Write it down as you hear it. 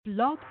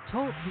Blog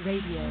Talk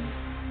Radio.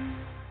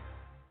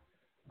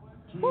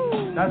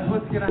 That's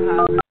what's gonna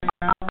happen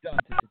now.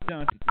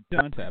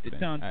 I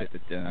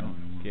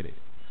don't get it.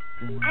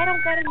 I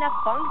don't got enough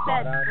bunk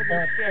beds for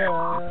this shit.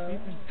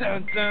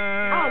 Dun, dun.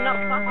 Oh no,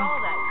 fuck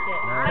all that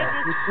shit. I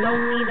just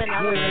don't need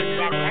another big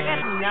daddy. I got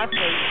enough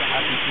big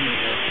daddy.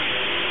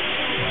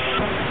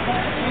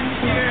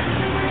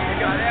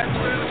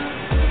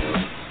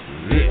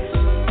 This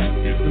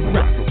is the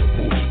Rocker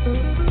Report.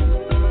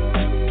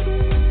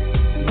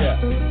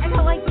 I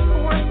got like 4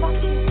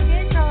 fucking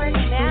kids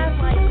already, man.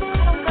 Like, I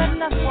don't got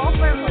enough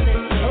welfare for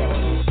this shit.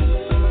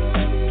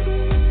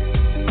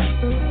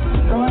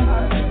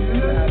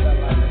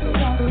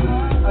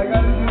 I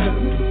gotta do this.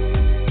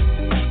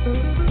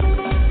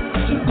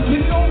 Just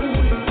get it over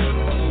with.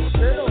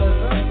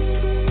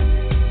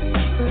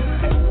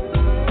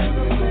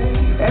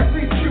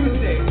 Every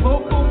Tuesday,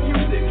 local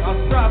music on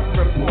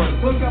Rocker Report.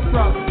 Look up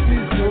Rocker.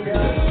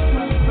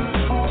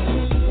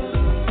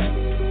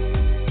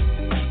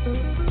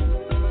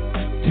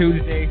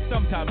 Tuesday,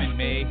 sometime in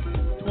May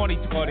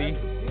 2020,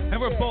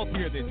 and we're both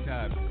here this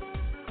time.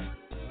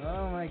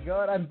 Oh my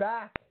God, I'm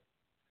back.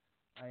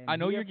 I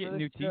know you're getting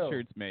new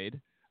T-shirts made.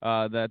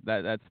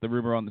 That's the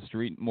rumor on the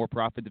street. More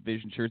Profit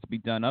Division shirts be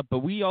done up, but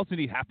we also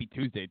need Happy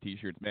Tuesday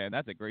T-shirts, man.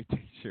 That's a great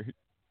T-shirt.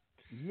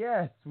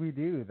 Yes, we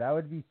do. That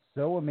would be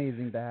so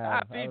amazing to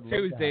have. Happy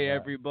Tuesday,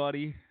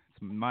 everybody.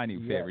 It's my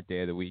new favorite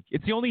day of the week.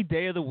 It's the only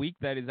day of the week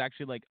that is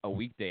actually like a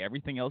weekday.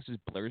 Everything else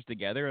just blurs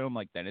together, and I'm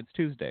like, then it's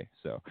Tuesday.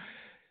 So.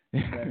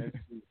 Then it's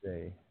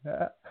Tuesday.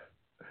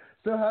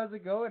 So how's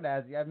it going,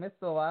 Azzy? I missed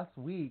the last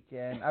week,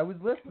 and I was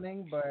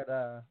listening, but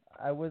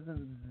I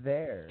wasn't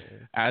there.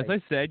 As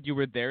I said, you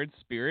were there in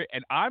spirit,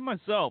 and I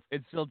myself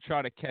am still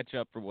trying to catch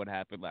up for what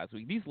happened last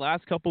week. These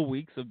last couple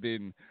weeks they've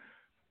been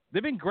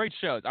great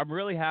shows. I'm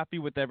really happy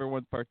with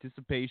everyone's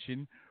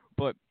participation,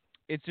 but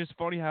it's just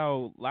funny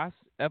how last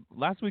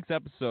week's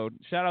episode,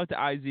 shout out to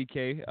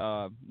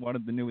IZK, one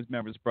of the newest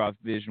members of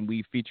Profit Vision.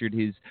 We featured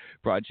his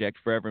project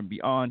Forever and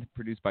Beyond,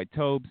 produced by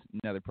Tobes,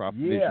 another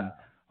Profit Vision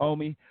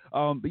homie.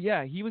 But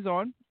yeah, he was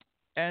on,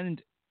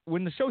 and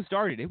when the show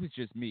started, it was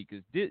just me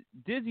because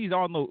Dizzy's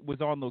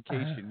was on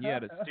location. He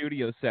had a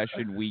studio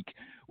session week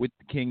with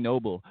King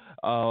Noble.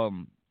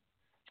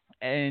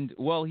 And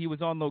while he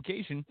was on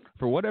location,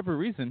 for whatever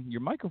reason,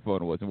 your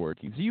microphone wasn't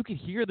working. So you could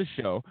hear the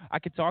show. I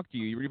could talk to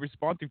you. You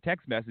respond through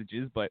text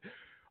messages, but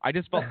I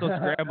just felt so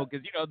scrambled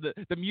because,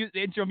 the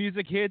intro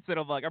music hits, and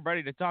I'm like, I'm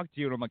ready to talk to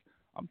you. And I'm like,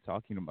 I'm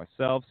talking to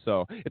myself.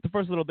 So if the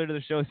first little bit of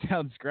the show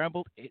sounds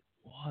scrambled, it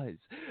was.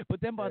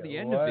 But then by the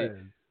end of it,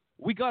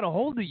 we got a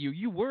hold of you.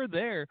 You were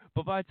there,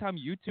 but by the time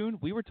you tuned,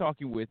 we were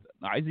talking with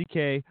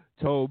IZK,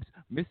 Tobes,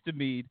 Mr.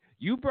 Mead.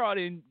 You brought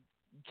in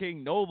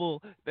King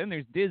Noble, then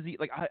there's Dizzy.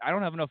 Like, I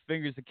don't have enough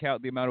fingers to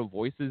count the amount of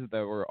voices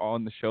that were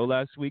on the show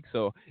last week,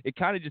 so it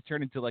kind of just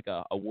turned into like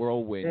a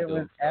whirlwind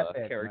of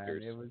epic,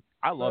 characters. Man. It was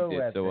I loved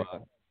it, epic.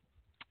 so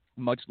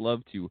much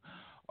love to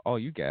all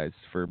you guys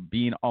for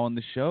being on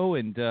the show,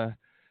 and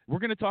we're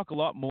going to talk a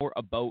lot more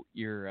about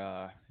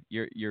your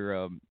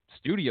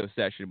studio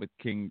session with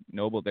King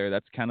Noble there.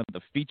 That's kind of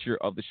the feature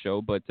of the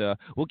show, but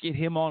we'll get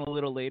him on a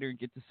little later and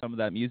get to some of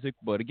that music.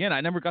 But again,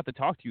 I never got to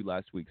talk to you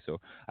last week, so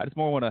I just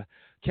more want to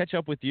catch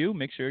up with you,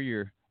 make sure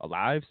you're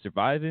alive,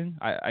 surviving.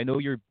 I know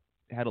you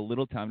had a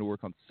little time to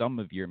work on some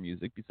of your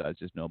music besides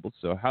just Noble,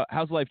 so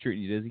how's life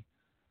treating you, Dizzy?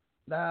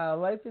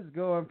 Life is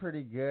going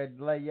pretty good.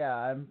 Like, yeah,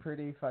 I'm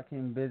pretty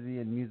fucking busy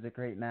in music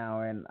right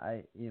now, and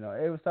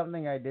it was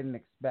something I didn't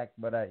expect,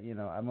 but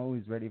I'm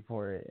always ready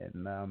for it.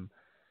 And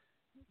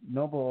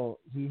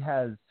Noble, he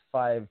has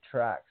 5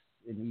 tracks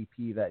in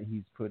EP that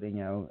he's putting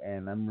out,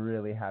 and I'm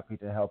really happy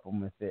to help him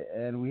with it.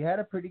 And we had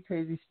a pretty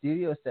crazy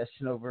studio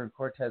session over in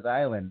Cortez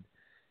Island.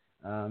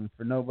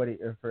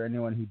 For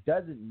anyone who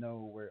doesn't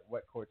know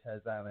what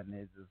Cortez Island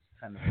is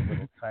kind of a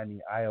little tiny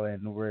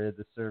island where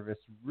the service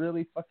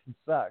really fucking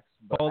sucks.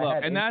 But hold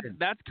up, and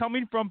that's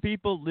coming from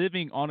people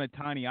living on a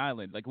tiny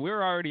island. Like,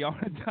 we're already on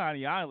a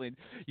tiny island.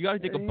 You got to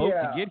take a boat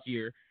to get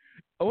here.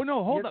 Oh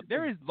no, hold up.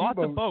 There is lots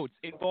of boats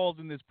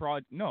involved in this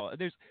project. No,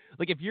 there's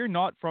like, if you're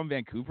not from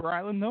Vancouver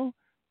Island though,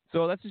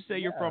 so let's just say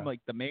you're from like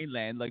the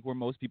mainland, like where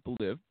most people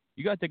live.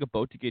 You got to take a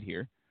boat to get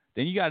here.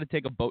 Then you got to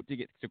take a boat to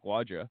get to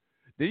Quadra.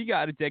 Then you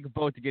got to take a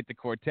boat to get to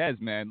Cortez,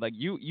 man. Like,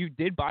 you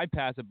did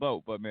bypass a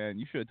boat, but man,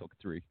 you should have took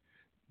 3.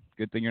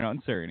 Good thing you're not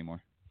in Surrey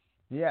anymore.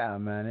 Yeah,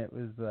 man, it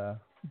was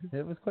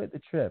quite the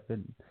trip,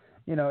 and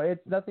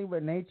it's nothing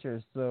but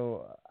nature.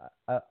 So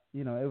it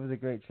was a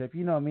great trip.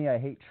 You know me, I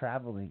hate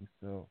traveling,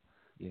 so.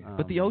 Yeah.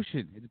 But the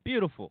ocean, it's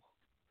beautiful.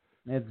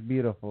 It's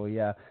beautiful,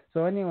 yeah.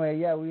 So anyway,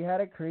 yeah, we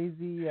had a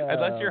crazy.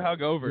 Unless you're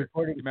hungover.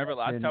 You remember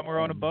last time we were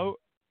on a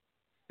boat?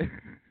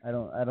 I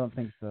don't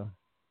think so.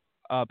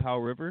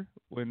 Powell River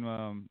when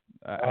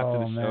after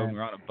the show we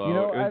were on a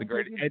boat. It was a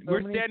great.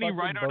 We're standing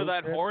right under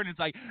that horn. It's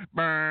like,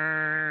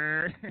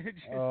 burn.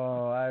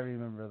 Oh, I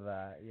remember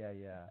that. Yeah.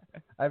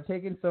 I've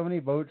taken so many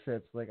boat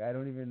trips. Like, I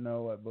don't even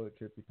know what boat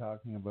trip you're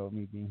talking about.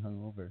 Me being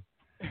hungover.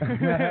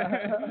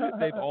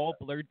 They've all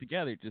blurred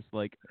together, just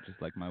like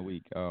my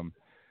week.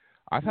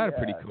 I've had a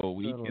pretty Yeah, cool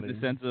week in totally. the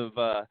sense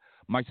of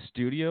my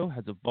studio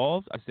has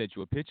evolved. I sent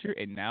you a picture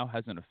and now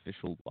has an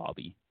official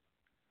lobby.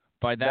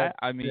 By that, That's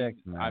I mean, sick,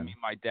 man.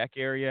 my deck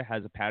area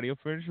has a patio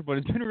furniture, but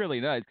it's been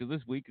really nice because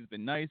this week has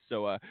been nice.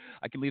 So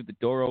I can leave the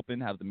door open,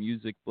 have the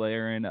music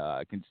blaring.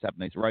 I can just have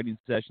nice writing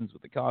sessions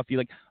with the coffee.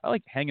 Like I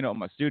like hanging out in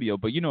my studio,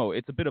 but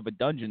it's a bit of a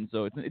dungeon,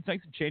 so it's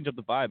nice to change up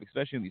the vibe,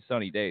 especially in these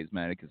sunny days,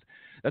 man. Because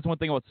that's one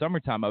thing about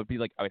summertime. I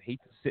would hate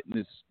to sit in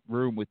this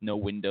room with no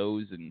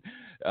windows, and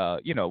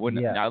when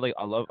Yeah.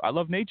 I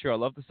love nature, I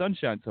love the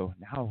sunshine. So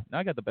now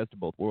I got the best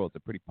of both worlds.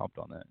 I'm pretty pumped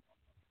on that.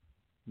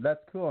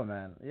 That's cool,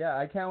 man. Yeah,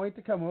 I can't wait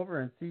to come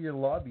over and see your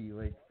lobby.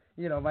 Like,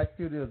 my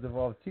studio's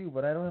evolved too,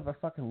 but I don't have a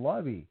fucking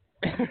lobby.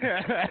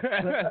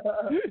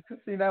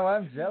 See, now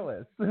I'm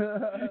jealous.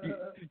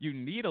 You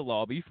need a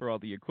lobby for all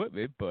the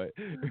equipment, but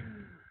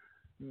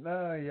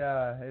No,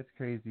 yeah, it's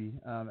crazy.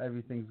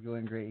 Everything's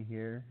going great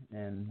here,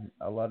 and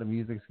a lot of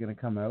music's gonna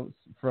come out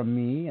from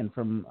me and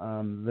from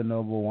the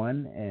Noble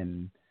One,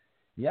 and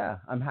yeah,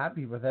 I'm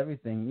happy with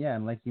everything. Yeah,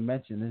 and like you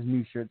mentioned, there's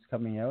new shirts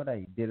coming out.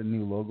 I did a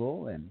new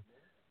logo, and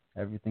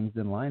everything's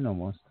in line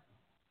almost.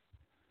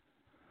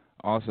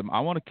 awesome. I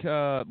want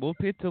to we'll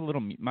hit to a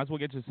little. Might as well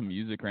get to some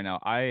music right now.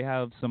 I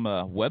have some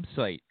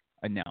website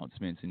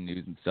announcements and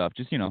news and stuff.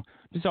 Just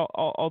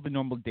all the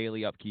normal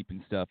daily upkeep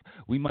and stuff.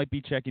 We might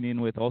be checking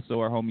in with also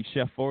our homie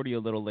Chef 40 a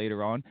little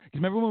later on. 'Cause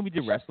remember when we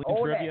did wrestling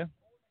trivia?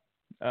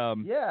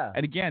 Yeah.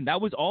 And again, that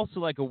was also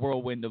like a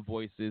whirlwind of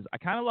voices. I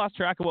kind of lost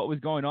track of what was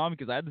going on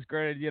because I had this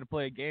great idea to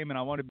play a game and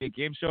I wanted to be a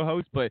game show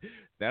host, but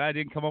then I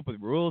didn't come up with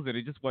rules and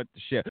it just went to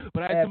shit.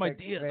 But I had some Epic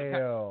ideas.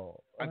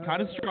 fail. I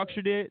kind of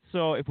structured it,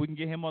 so if we can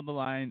get him on the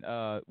line,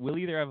 we'll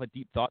either have a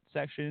deep thought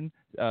session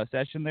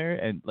there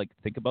and like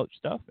think about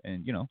stuff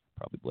and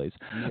probably Blaze.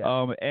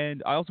 Yeah.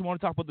 And I also want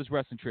to talk about this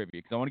wrestling trivia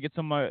because I want to get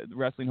some of my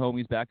wrestling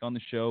homies back on the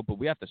show, but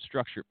we have to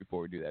structure it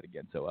before we do that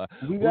again. So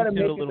We we'll gotta do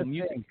make a it little a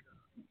music. thing.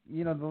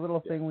 The little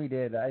thing we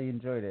did, I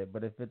enjoyed it,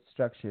 but if it's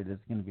structured,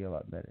 it's gonna be a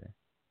lot better.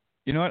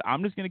 You know what?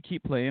 I'm just gonna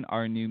keep playing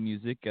our new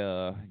music.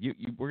 We're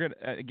gonna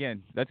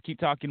again. Let's keep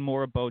talking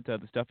more about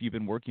the stuff you've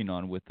been working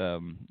on with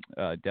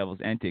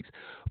Devil's Antics.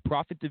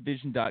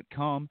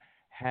 ProfitDivision.com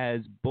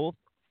has both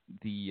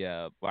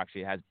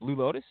it has Blue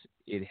Lotus,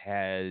 it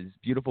has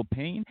Beautiful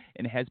Pain,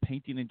 and it has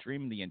Painting and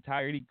Dream in the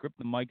entirety. Grip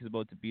the Mic is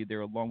about to be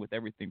there along with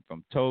everything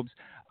from Tobes,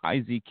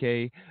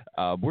 IZK.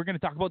 We're going to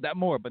talk about that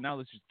more, but now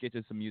let's just get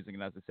to some music,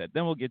 and as I said,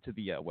 then we'll get to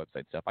the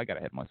website stuff. I got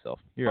ahead of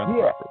myself. Here on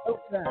the Profit.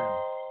 Okay.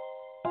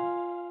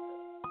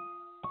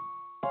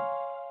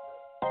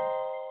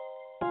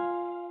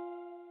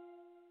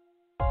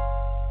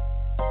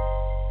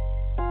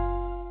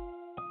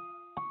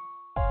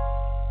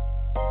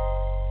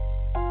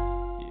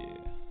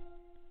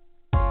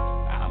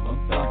 I'm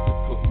about to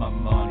put my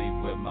money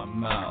where my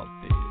mouth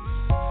is.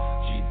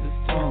 Jesus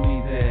told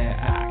me that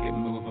I can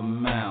move a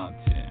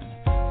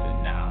mountain.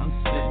 So now I'm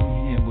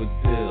sitting here with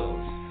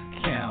bills,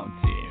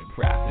 counting.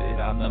 Profit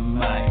on the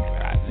mic,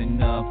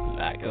 rising up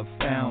like a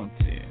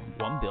fountain.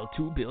 1 bill,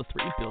 2 bills,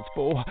 3 bills,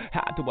 4.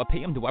 How do I pay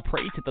them? Do I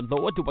pray to the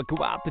Lord? Do I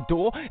go out the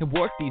door and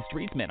work these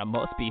streets? Man, I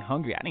must be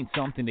hungry. I need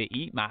something to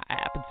eat. My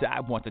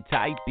appetite wants a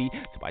tight beat.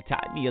 So I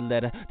typed me a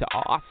letter to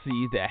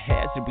RC. The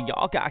hazard, we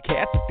all got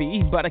cats to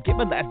feed. But I give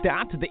my last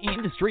dime to the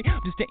industry.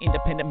 Just an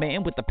independent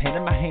man with a pen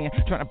in my hand,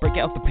 trying to break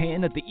out the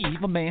pen of the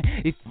evil man.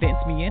 If he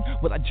fence me in,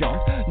 will I jump?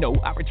 No,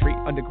 I retreat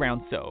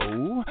underground.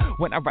 So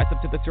when I rise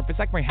up to the surface,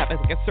 I can habits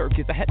like a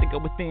circus. I had to go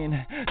within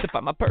to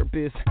find my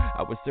purpose.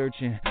 I was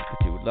searching for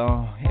too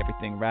long.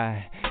 Everything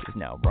right is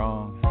now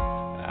wrong.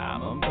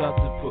 I'm about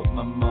to put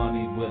my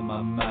money where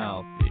my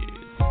mouth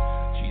is.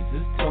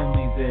 Jesus told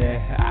me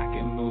that I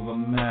can move a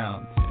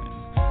mountain.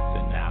 So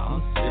now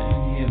I'm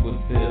sitting here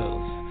with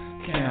bills,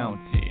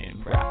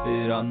 counting.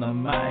 Profit on the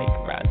mic,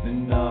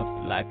 rising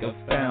up like a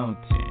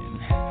fountain.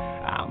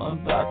 I'm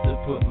about to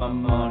put my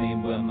money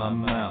where my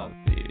mouth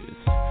is.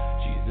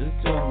 Jesus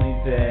told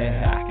me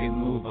that I can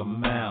move a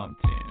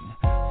mountain.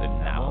 So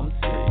now I'm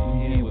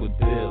sitting here with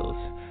bills,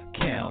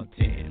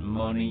 counting.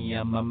 Money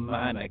on my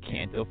mind, I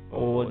can't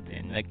afford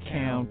an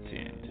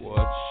accountant.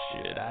 What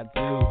should I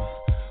do?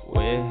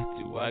 Where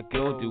do I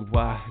go? Do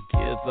I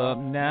give up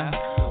now?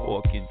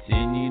 Or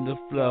continue to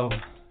flow?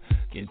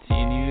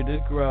 Continue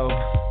to grow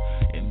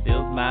and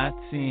build my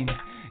team.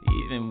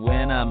 Even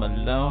when I'm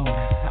alone,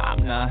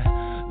 I'm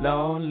not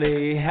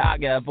lonely. I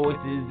got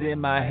voices in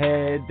my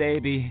head,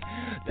 baby,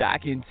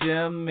 talking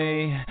to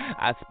me.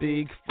 I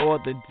speak for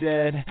the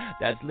dead,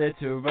 that's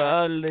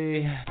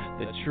literally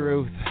the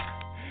truth.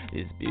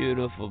 This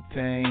beautiful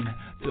pain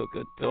took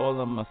a toll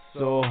on my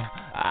soul.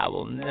 I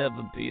will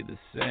never be the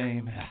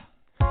same.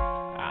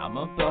 I'm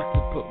about to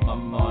put my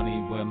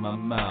money where my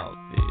mouth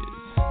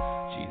is.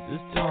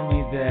 Jesus told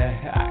me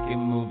that I can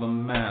move a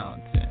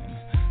mountain.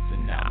 So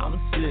now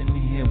I'm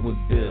sitting here with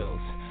bills,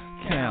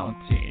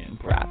 counting.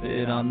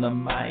 Profit on the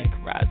mic,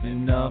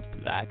 rising up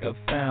like a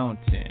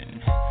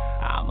fountain.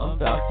 I'm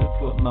about to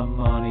put my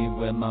money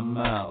where my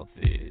mouth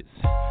is.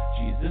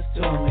 Jesus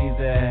told me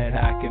that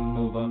I can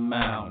move a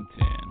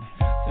mountain.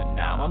 So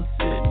now I'm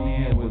sitting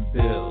here with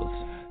bills,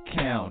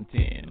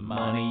 counting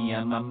money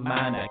on my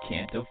mind, I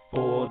can't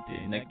afford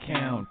an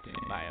accountant.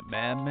 Am I a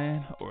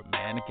madman or a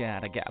man of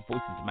God? I got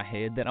voices in my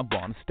head that I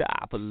wanna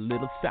stop. A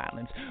little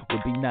silence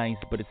would be nice,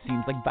 but it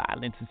seems like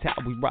violence is how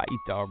we right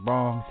our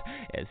wrongs.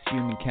 As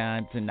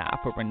humankind, an eye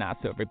for an eye,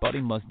 so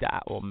everybody must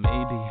die. Or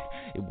maybe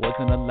it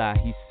wasn't a lie.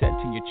 He said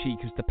to your cheek,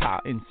 here's the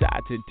power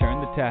inside to turn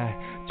the tide.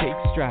 Take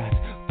strides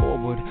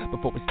forward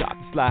before we start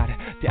to slide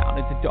down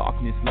into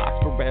darkness,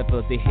 lost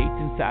forever. The hate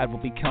inside will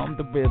become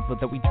the river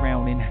that we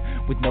drown in,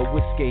 with no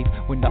escape,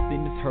 where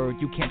nothing is heard.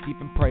 You can't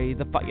even pray.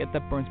 The fire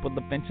that burns will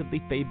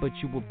eventually fade, but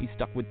you will be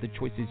stuck with the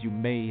choices you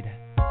made.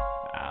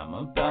 I'm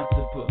about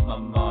to put my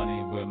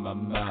money where my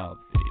mouth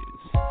is.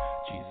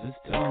 Jesus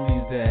told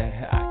me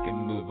that I can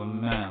move a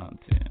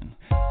mountain,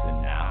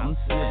 so now I'm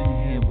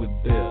sitting here with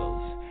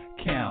bills,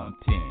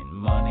 counting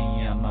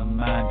money on my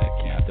mind.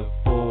 I can't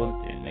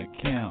afford an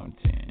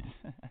accountant.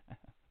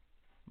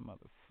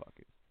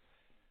 Motherfucker.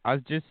 I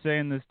was just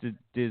saying this to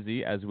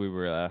Dizzy as we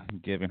were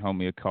giving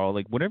homie a call.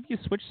 Like, whenever you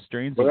switch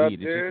strains What of up,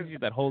 weed, it dude? just gives you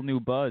that whole new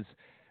buzz.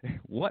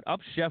 What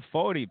up, Chef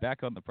Fody?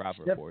 Back on the Prop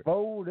Chef Report.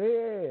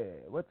 Bodie,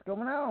 what's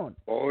going on?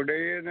 40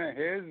 in the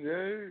head,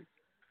 dude.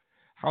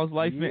 How's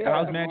life? Yeah,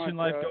 how's mansion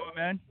life uh, going,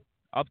 man?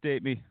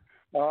 Update me.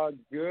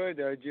 Good.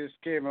 I just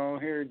came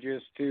out here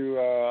just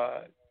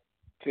to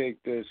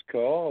take this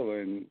call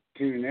and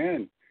tune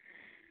in.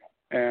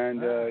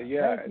 And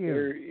yeah, thank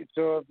you.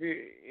 so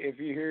if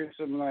you hear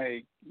some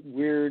like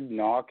weird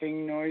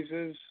knocking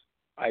noises,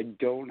 I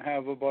don't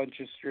have a bunch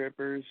of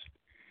strippers.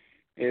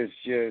 It's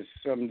just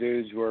some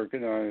dude's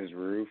working on his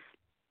roof.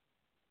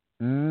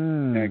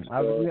 Next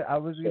I door,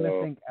 was gonna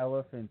so- think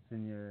elephants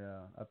in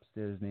your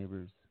upstairs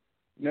neighbors.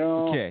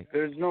 No, Okay.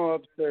 there's no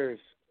upstairs.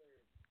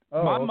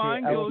 Oh, My okay.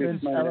 mind goes to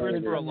elephants, strippers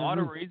elephants for a on your lot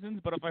of roof. reasons,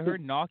 but if I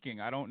heard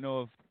knocking, I don't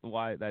know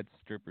why that's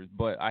strippers.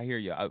 But I hear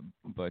you. If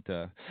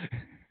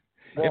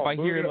I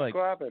hear booty like,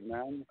 clap it,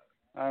 man.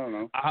 I don't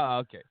know.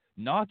 okay,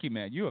 knocking,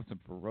 man, you have some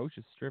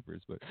ferocious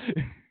strippers. But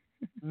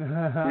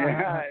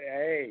Yeah,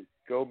 hey,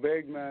 go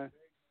big, man.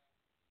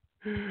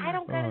 I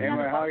don't got Oh, enough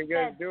Anyway, how you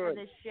guys upsets for doing?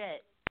 this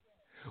shit.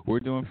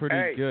 we're doing pretty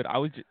Hey. good. I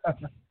was.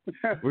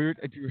 We're,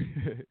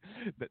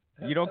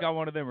 you don't got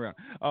one of them around.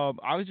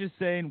 I was just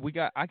saying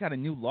I got a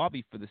new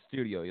lobby for the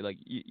studio. Like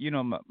you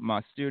know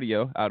my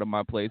studio out of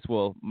my place.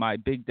 Well, my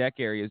big deck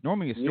area is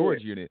normally a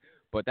storage unit,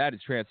 but that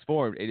is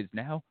transformed. It is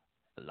now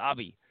a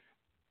lobby.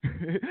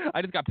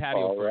 I just got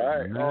patio All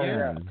furniture. right. Oh, Yeah,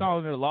 yeah. I'm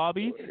calling it a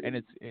lobby, and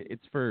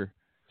it's for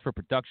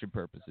production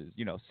purposes.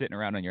 You know, sitting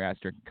around on your ass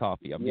drinking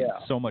coffee. I'm getting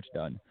so much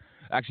done.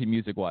 Actually,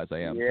 music wise, I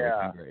am. Yeah.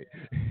 So it's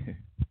been great.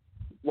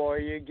 Well,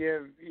 you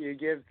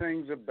give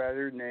things a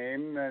better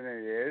name than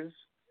it is,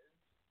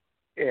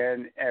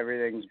 and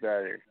everything's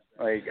better.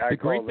 Like I The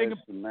great call thing this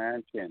the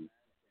mansion.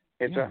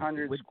 It's Yeah,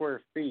 100 with-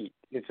 square feet.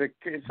 It's a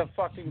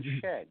fucking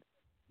shed.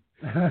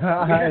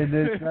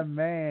 It's a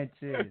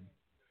mansion.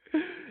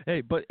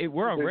 Hey, but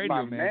we're on It's radio,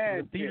 my man. So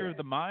mansion. the theater of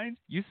the mind.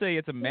 You say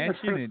it's a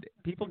mansion, and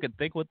people can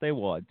think what they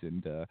want,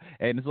 and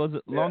as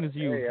long as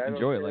you Hey, I don't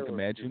enjoy it care like a what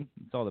mansion,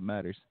 that's all that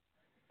matters.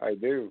 I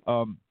do.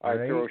 I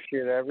Right? throw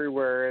shit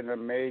everywhere, and the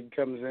maid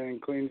comes in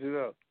and cleans it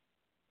up.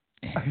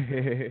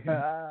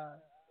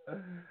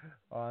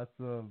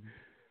 Awesome.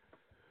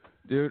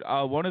 Dude,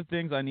 one of the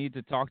things I need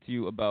to talk to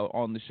you about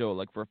on the show,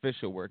 like for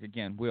official work,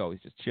 again, we always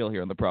just chill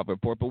here on the Prop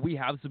Report, but we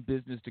have some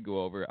business to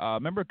go over.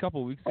 Remember a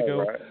couple of weeks ago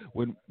All right.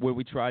 when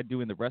we tried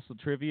doing the wrestle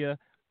trivia?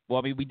 Well,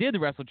 I mean, we did the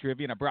wrestle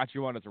trivia, and I brought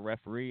you on as a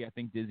referee. I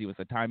think Dizzy was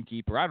a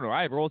timekeeper. I don't know.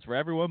 I have roles for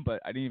everyone,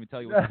 but I didn't even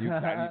tell you what to do.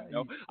 'Cause I didn't even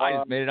know. I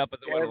just made it up as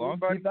I went along.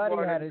 Everybody You thought he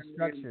wanted had it to be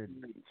structured.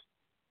 influenced.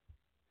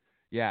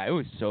 Yeah, it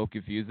was so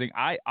confusing.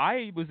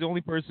 I was the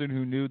only person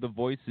who knew the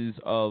voices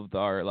of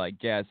our like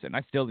guests, and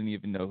I still didn't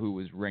even know who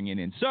was ringing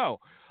in. So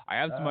I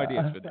have some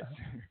ideas for this.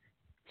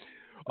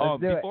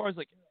 Let's do it. Before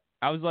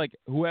I was like,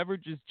 whoever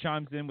just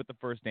chimes in with the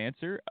first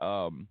answer,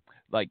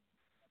 like,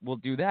 we'll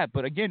do that.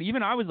 But again,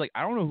 even I was like,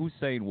 I don't know who's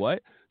saying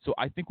what, so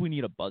I think we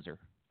need a buzzer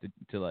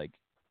to like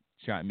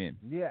chime in.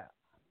 Yeah,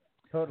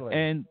 totally.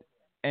 And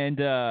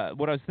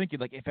what I was thinking,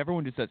 like, if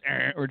everyone just says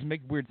or to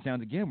make weird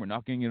sounds again, we're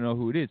not going to know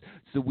who it is.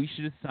 So we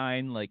should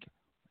assign like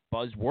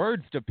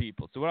buzzwords to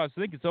people. So what I was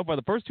thinking so far,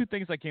 the first two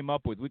things I came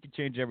up with, we can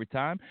change every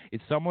time, is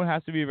someone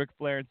has to be Ric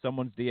Flair and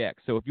someone's DX.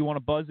 So if you want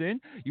to buzz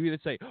in, you either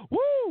say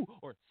 "woo"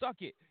 or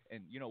 "suck it,"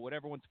 and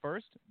whatever one's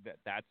first,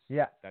 that's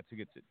who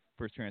gets it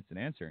first chance in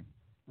answering.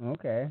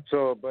 Okay.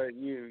 So, but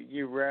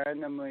you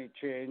randomly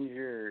change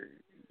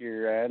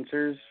your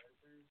answers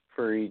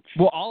for each.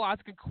 Well, I'll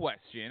ask a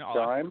question. I'll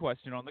ask Time? a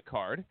question on the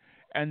card,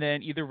 and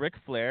then either Ric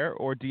Flair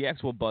or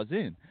DX will buzz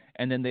in,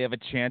 and then they have a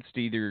chance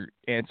to either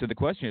answer the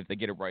question. If they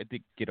get it right,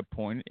 they get a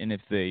point, and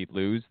if they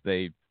lose,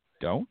 they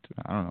don't.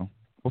 I don't know.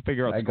 We'll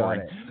figure out I got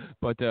scoring. it.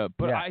 But Yeah.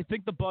 I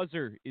think the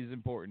buzzer is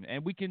important,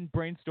 and we can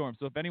brainstorm.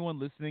 So if anyone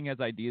listening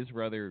has ideas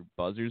for other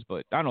buzzers,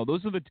 but I don't know,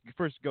 those are the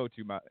first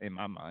go-to in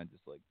my mind.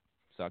 Just like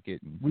suck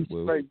it and We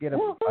woo. should get a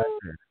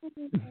buzzer.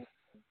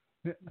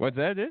 What's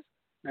that is?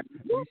 We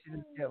should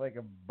just get like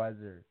a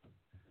buzzer.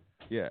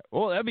 Yeah,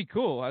 well, that'd be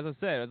cool. As I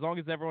said, as long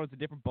as everyone has a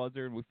different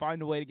buzzer and we find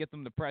a way to get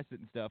them to press it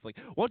and stuff. Like,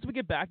 once we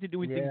get back to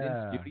doing things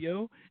in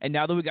studio, and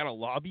now that we got a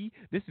lobby,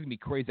 this is going to be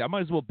crazy. I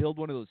might as well build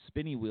one of those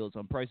spinny wheels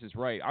on Price is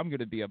Right. I'm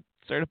going to be a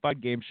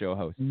certified game show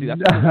host. See,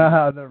 that's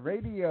the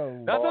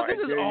radio. That's what this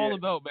is all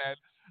about, man.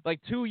 Like,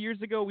 2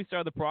 years ago, we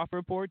started the Profit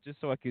Report just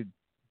so I could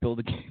build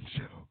a game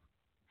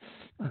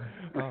show.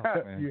 Oh,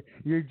 man.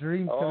 Your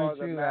dreams coming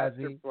true,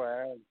 Azzy.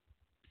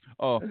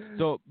 Oh,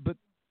 so, but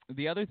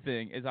the other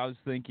thing is I was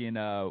thinking,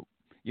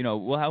 you know,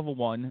 we'll have a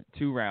 1-2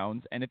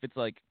 rounds, and if it's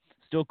like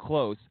still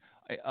close,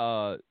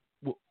 we'll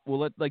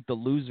let like the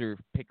loser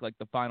pick like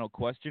the final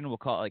question. We'll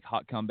call it like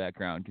hot comeback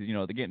round because you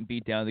know they're getting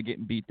beat down,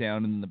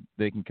 and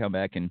they can come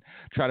back and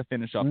try to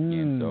finish off the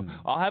game. So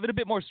I'll have it a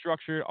bit more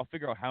structured. I'll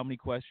figure out how many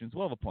questions.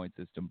 We'll have a point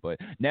system, but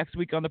next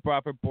week on the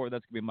Profit Report,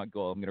 that's gonna be my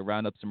goal. I'm gonna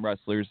round up some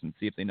wrestlers and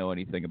see if they know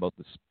anything about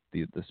the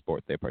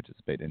sport they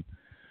participate in.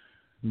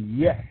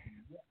 Yes,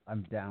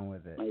 I'm down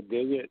with it. I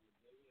dig it.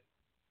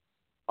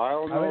 I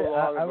don't know a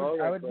lot about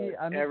it,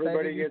 but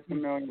everybody gets a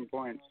million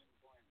points.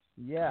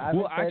 Yeah, I'm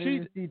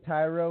excited to see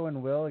Tyro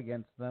and Will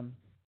against them.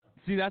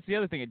 See, that's the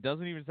other thing. It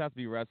doesn't even have to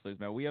be wrestlers,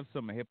 man. We have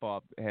some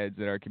hip-hop heads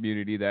in our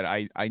community that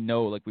I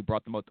know, like we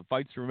brought them out to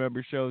Fights to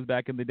Remember shows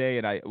back in the day,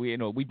 and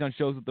we've done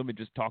shows with them and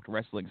just talked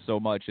wrestling so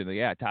much. And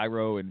yeah,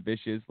 Tyro and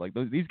Vicious, like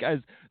these guys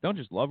don't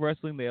just love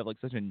wrestling; they have like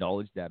such a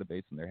knowledge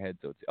database in their head.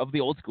 So it's of the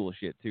old school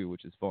shit too,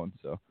 which is fun.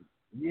 So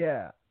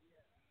yeah.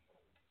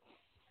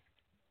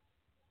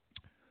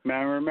 Man,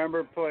 I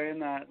remember playing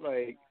that,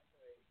 like,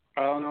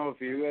 I don't know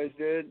if you guys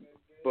did,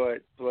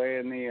 but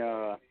playing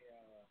the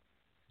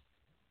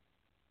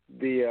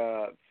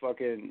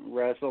fucking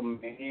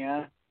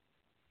WrestleMania,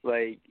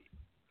 like,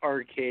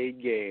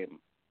 arcade game.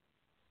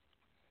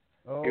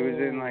 Oh. It was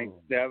in, like,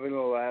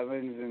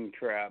 7-Elevens and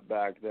crap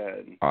back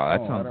then. Oh,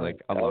 that sounds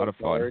like a lot of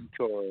fun.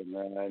 Hardcore,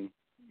 man.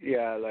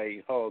 Yeah,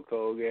 like Hulk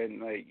Hogan,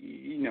 like,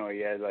 you know,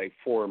 he had, like,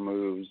 4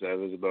 moves. That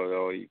was about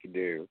all you could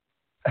do.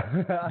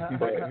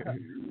 But,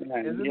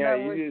 man, yeah,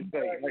 you just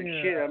like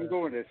shit. I'm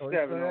going to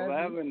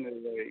 7-Eleven to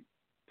like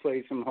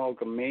play some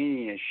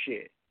Hulkamania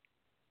shit.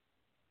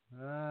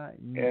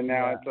 And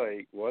now it's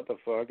like, what the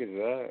fuck is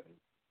that?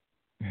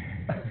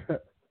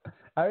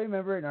 I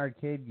remember it in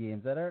arcade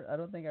games. I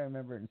don't think I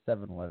remember it in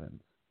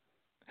 7-Elevens.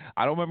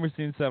 I don't remember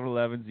seeing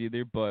 7-Elevens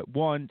either. But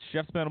one,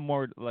 Chef spent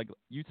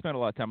you spent a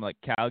lot of time like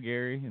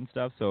Calgary and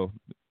stuff. So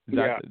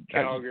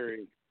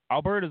Calgary.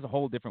 Alberta is a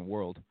whole different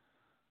world.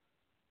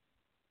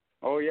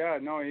 Oh, yeah,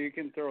 no, you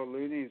can throw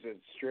loonies at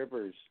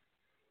strippers.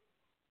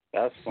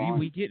 That's fun. See,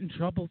 we get in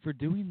trouble for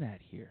doing that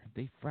here.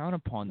 They frown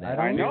upon that.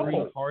 I know.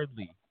 Very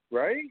hardly.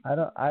 Right? I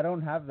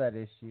don't have that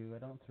issue. I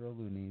don't throw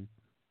loonies.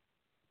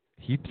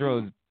 He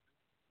throws.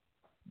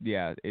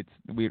 Yeah,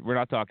 we're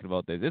not talking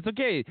about this. It's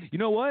okay. You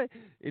know what?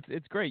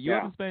 It's great. You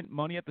haven't spent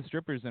money at the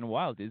strippers in a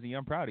while, Dizzy.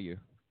 I'm proud of you.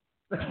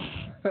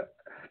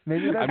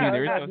 Maybe that's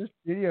the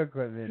studio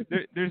equipment.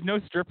 There's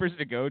no strippers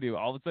to go to.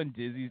 All of a sudden,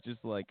 Dizzy's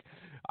just like,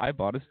 I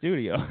bought a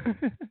studio.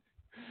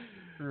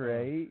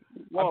 Right.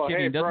 Well,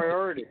 hey,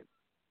 priority.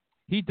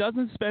 He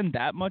doesn't spend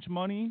that much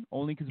money,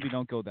 only because we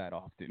don't go that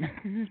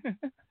often.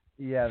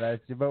 Yeah,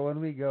 that's true. But when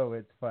we go,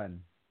 it's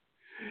fun.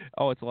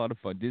 Oh, it's a lot of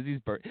fun. Dizzy's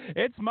birthday.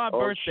 It's my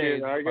birthday.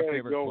 Shit, I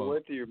gotta go quote.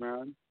 with you,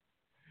 man.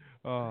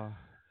 Oh,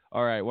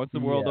 all right. Once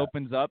the world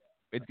opens up,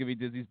 it's gonna be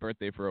Dizzy's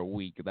birthday for a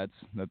week. That's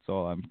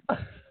all I'm.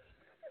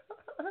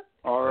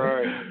 All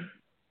right.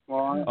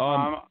 Well,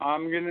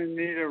 I'm gonna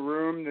need a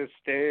room to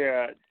stay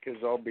at because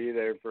I'll be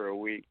there for a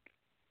week.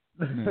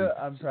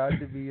 I'm proud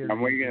to be your.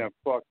 And we're gonna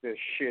fuck this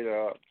shit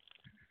up.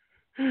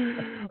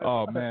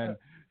 Oh man.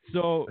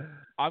 So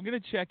I'm gonna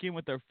check in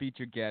with our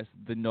featured guest,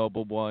 the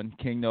Noble One,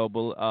 King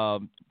Noble,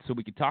 so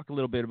we can talk a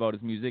little bit about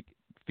his music,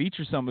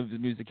 feature some of his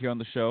music here on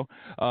the show.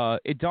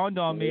 It dawned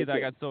on me that I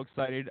got so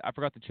excited, I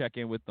forgot to check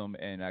in with him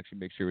and actually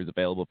make sure he was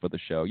available for the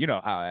show. You know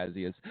how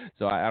Azzy is,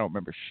 so I don't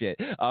remember shit.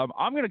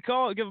 I'm gonna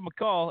give him a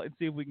call and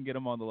see if we can get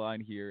him on the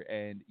line here.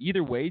 And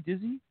either way,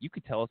 Dizzy, you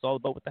could tell us all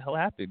about what the hell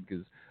happened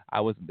because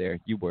I wasn't there.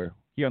 You were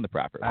here on the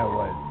Profit. I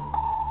was.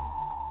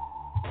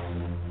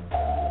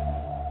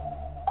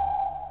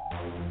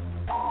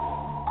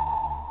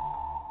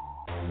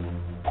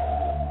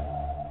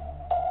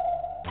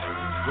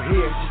 We're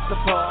here just to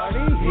party,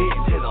 here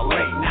till the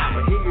late night.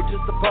 We're here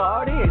just to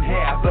party and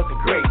have us a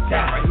great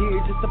time. We're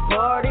here just to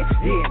party,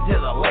 here till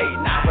the late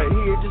night. We're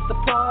here just to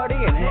party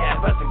and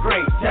have us a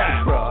great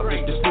time. It's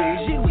Profit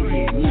Division, we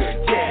hitting your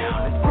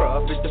town. It's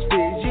Profit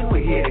Division,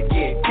 we here to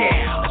get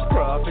down. It's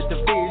Profit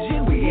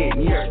Division, we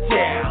hitting your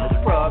town.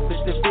 It's Profit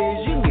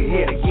Division, we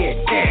here to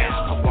get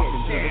down. I'm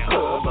walking to the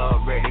club,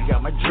 already got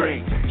my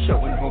drink.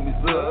 Showing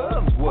homies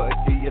love, what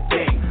do you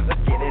think?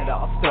 Let's get it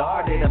all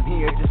started, I'm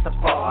here just to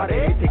party.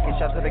 Taking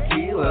shots of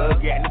tequila,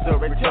 getting so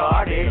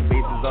retarded. The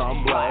bass is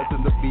on blast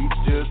and the beat's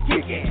just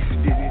kicking.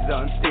 Dizzy's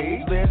on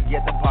stage, let's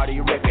get the party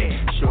ripping.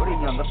 Shorty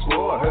on the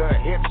floor, her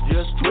hips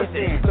just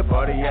twisting. The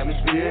party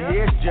atmosphere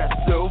here's just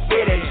so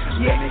fitting.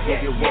 Let me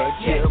give you what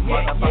you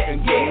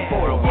motherfucking game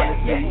for. I wanna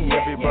see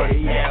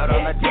everybody out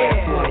on the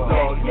dance floor. Let's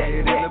all get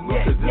in the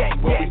mood, 'cause this is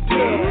what we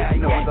do.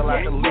 No one's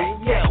allowed to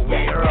leave, yeah,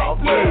 we're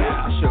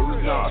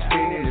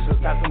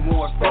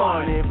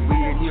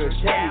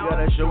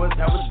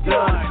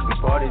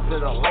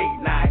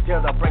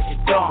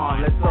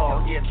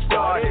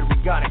party, we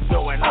got it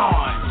going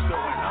on.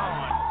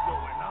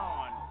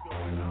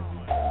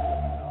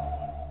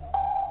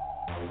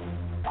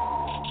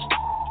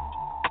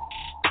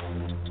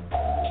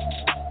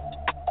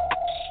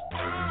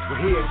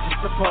 We're here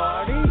just to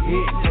party,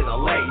 into the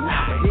late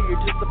night. We're here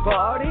just to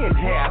party and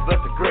have us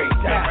a great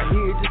time.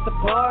 We're here just to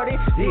party,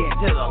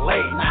 into the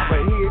late night.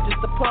 We're here just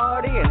to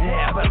party and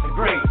have us a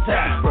great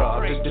time.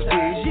 Profit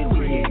Division,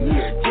 we in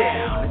here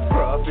down. It's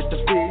Profit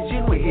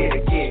Division, we here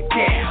to get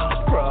down.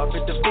 It's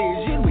Profit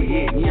Division, we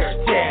in here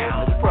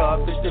down. It's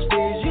Profit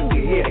Division,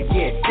 we here to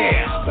get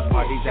down. The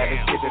party's at a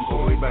skipping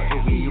boy, but who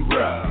we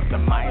rub. The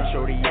mind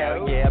shorty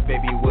out, yeah,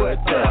 baby,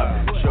 what's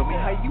up? Show me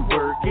how you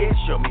work it,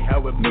 show me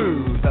how it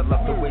moves. I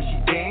love the way she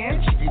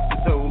dance, she keeps it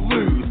so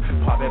loose.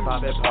 Pop it,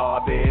 pop it,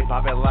 pop it,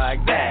 pop it like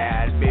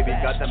that. Baby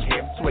got them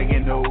hips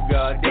swinging, oh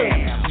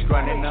goddamn. She's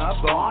grinding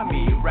up on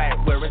me, right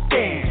where it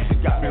stands. She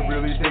got me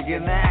really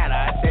thinking that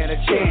I stand a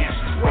chance.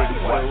 Baby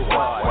so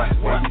hot,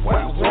 baby so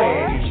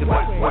ready. She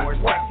likes more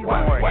sexy,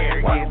 more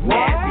hair gets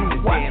nasty.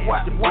 Just dance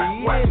with the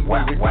beat and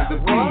move it to the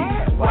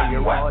beat. While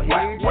you're all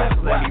here, just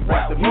let me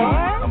rest the beat.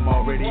 I'm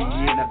already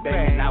in a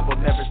bang and I will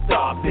never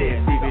stop this.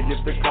 Even if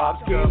the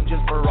cops come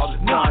just for all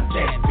this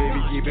nonsense. Baby,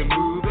 keep it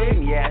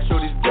moving, yeah,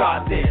 shorty's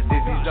got this.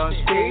 This is on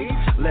stage,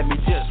 let me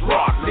just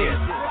rock this.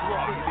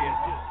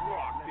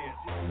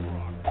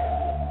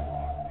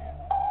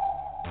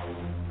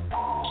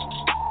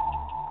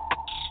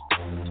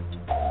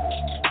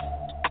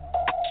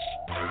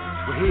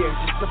 We're here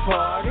just to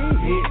party,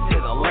 into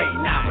the late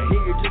night.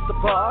 We're here just to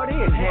party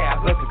and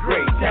have us a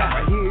great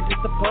time. We're here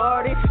just to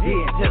party,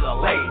 into the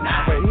late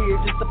night. We're here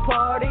just to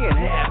party and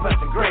have us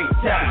a great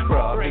time.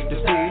 Profit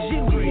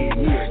Division, we in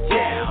here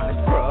down.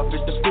 It's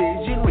Profit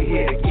Division, we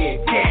here to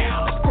get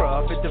down. It's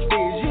Profit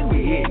Division, we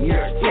in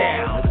here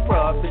down. It's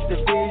Profit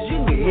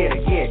Division, we here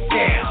to get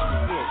down.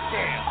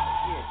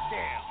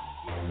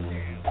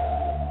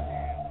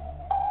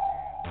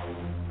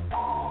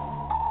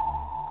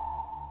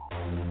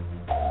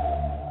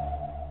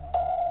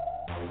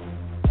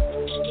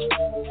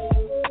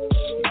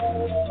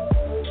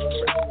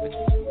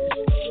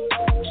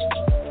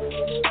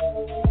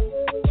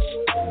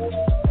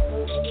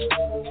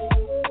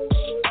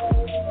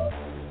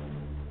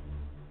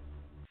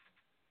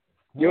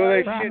 Yo,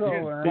 that shit is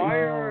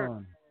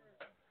fire.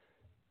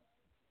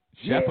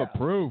 Chef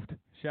approved.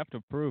 Chef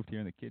approved here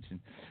in the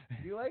kitchen.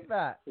 You like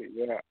that?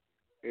 Yeah,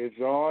 it's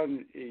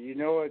on. You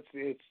know,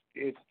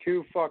 it's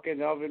 2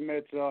 fucking oven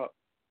mitts up.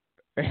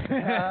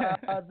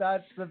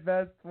 That's the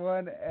best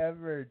one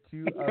ever.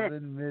 2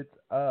 oven mitts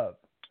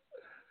up.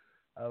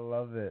 I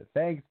love it.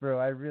 Thanks, bro.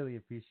 I really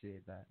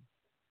appreciate that.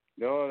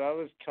 No, that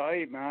was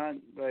tight,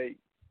 man. Like,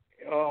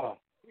 oh,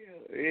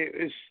 it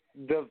was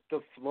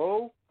the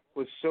flow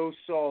was so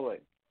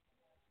solid.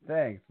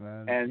 Thanks,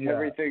 man. And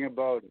everything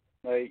about it,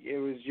 like, it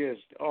was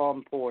just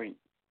on point.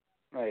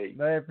 Like,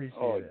 I appreciate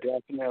it.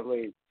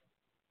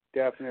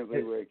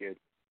 Definitely wicked.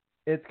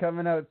 It's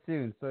coming out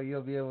soon, so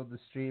you'll be able to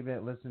stream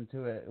it, listen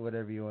to it,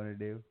 whatever you want to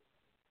do.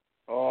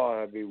 Oh,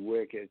 that'd be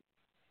wicked.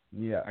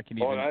 Yeah, I can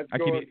even.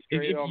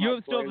 If you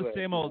have still the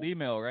same old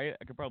email, right?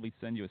 I could probably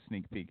send you a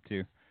sneak peek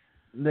too.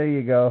 There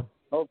you go.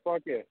 Oh,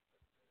 fuck it.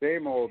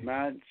 Same old,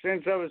 man.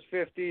 Since I was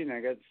 15,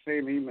 I got the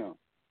same email.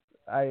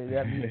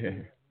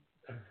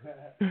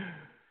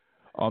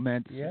 Oh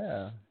man.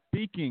 Yeah.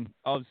 Speaking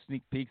of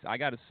sneak peeks, I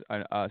got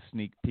a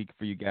sneak peek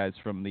for you guys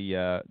from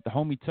the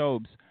homie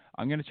Tobes.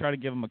 I'm gonna try to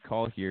give him a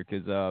call here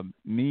because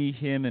me,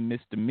 him, and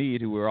Mr.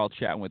 Mead, who we were all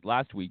chatting with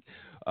last week,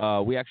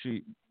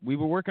 we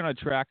were working on a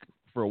track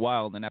for a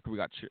while, and then after we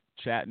got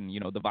chatting,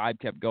 you know, the vibe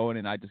kept going,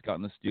 and I just got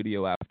in the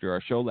studio after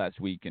our show last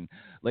week and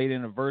laid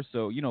in a verse.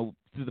 So, you know,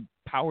 through the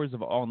powers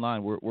of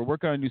online, we're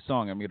working on a new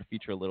song. I'm gonna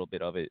feature a little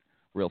bit of it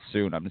real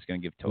soon. I'm just gonna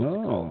give Tobes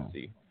a call and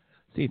see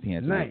if he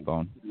answers the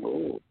phone.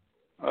 Oh,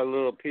 a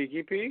little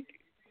peeky peek?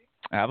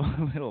 I have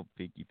a little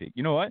peeky peek.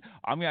 You know what?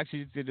 I'm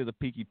actually just going to do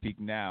the peeky peek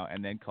now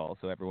and then call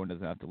so everyone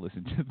doesn't have to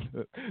listen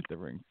to the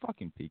ring.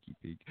 Fucking peeky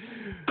peek.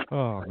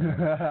 Oh,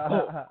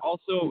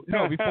 also,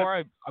 no, before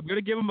I'm going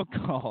to give him a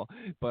call,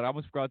 but I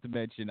almost forgot to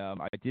mention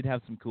I did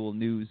have some cool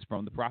news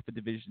from the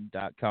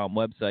ProfitDivision.com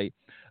website.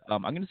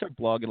 I'm going to start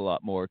blogging a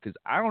lot more because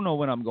I don't know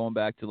when I'm going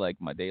back to, like,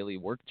 my daily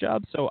work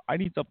job, so I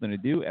need something to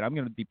do, and I'm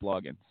going to be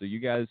blogging. So you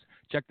guys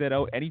check that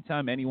out.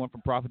 Anytime anyone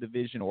from Profit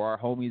Division or our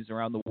homies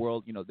around the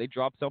world, you know, they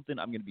drop something,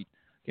 I'm going to be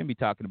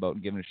talking about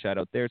and giving a shout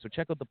out there. So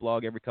check out the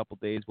blog every couple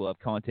of days. We'll have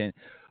content,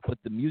 but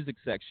the music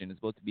section is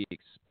about to be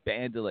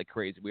expanded like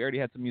crazy. We already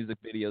had some music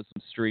videos,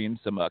 some streams,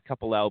 a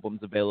couple albums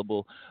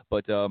available,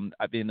 but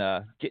I've been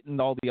getting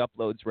all the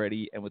uploads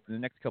ready, and within the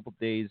next couple of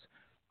days,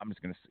 I'm just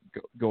going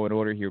to go in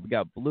order here. We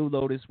got Blue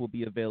Lotus will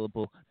be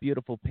available,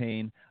 Beautiful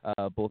Pain,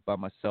 both by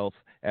myself,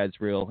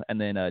 Azrael,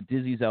 and then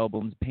Dizzy's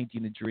albums,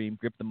 Painting a Dream,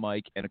 Grip the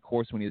Mic, and of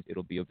course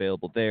it'll be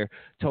available there.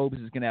 Tobes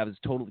is going to have his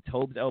Totally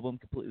Tobes album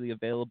completely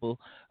available.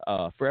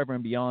 Forever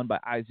and Beyond by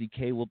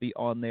IZK will be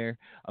on there.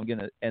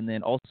 And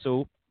then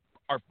also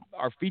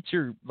our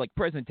feature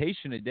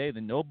presentation today, the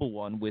Noble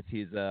one with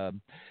his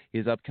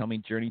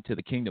upcoming Journey to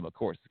the Kingdom, of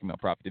course, it's coming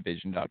on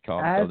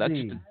ProfitDivision.com. So that's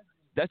just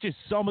that's just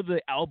some of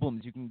the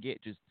albums you can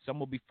get. Just some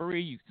will be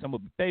free, some will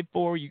be paid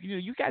for.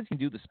 You guys can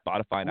do the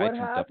Spotify and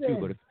iTunes stuff too,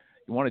 but if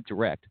you want it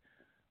direct,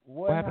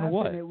 what happened to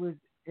what?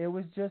 It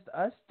was just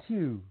us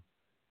two.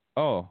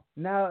 Oh.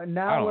 Now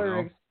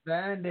we're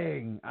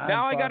expanding.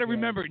 Now I got to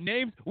remember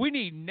names. We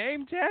need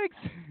name tags.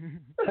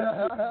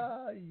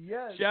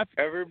 Yes. Chef,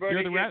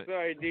 everybody gets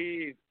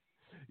IDs.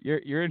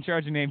 You're in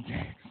charge of name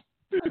tags.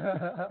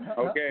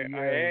 Okay.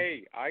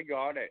 Hey, I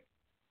got it.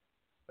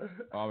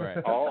 All right.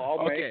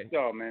 I'll make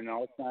some and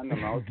I'll send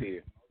them out to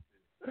you.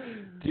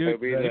 Dude, it'll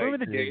be like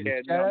the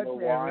dickhead number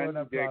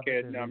 1,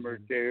 dickhead number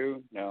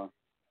 2. No.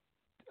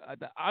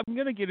 I'm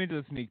going to get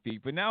into the sneak peek,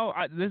 but now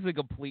this is a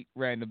complete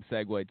random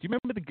segue. Do you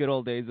remember the good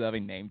old days of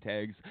having name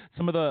tags?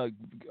 Some of the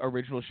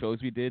original shows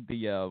we did,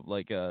 the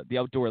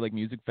outdoor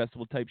music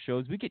festival type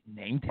shows, we get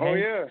name tags. Oh,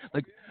 yeah.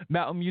 Like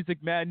Mountain Music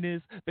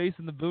Madness, Bass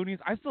in the Boonies.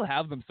 I still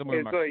have them somewhere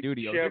in my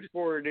studio. Chef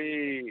 4D,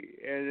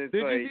 and it's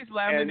they're just these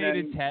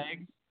laminated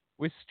tags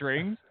with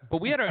strings,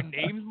 but we had our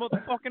names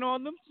motherfucking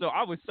on them, so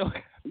I was so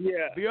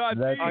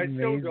beyond I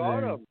still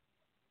got them.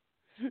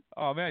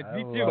 Oh man,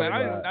 me too. Man.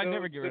 I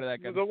never get rid of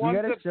that guy. The ones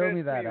that pissed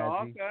me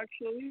off,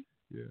 actually.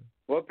 Yeah.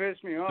 What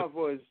pissed me off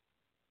was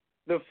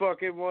the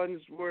fucking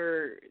ones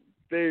where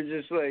they're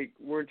just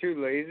we're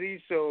too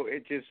lazy, so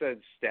it just said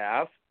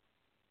staff.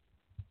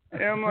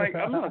 And I'm like,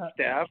 I'm not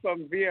staff,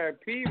 I'm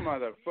VIP,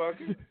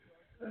 motherfucker.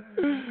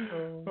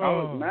 I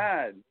was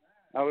mad.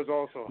 I was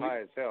also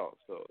high as hell,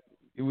 so.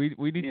 We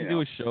need to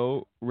do a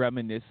show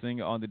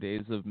reminiscing on the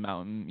days of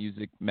Mountain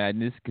Music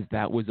Madness, because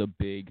that was a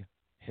big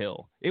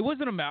hill. It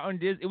wasn't a mountain,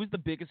 it was the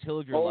biggest hill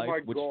of your life.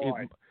 My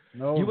God.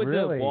 You had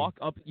to walk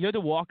up. You had to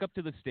walk up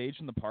to the stage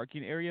in the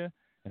parking area,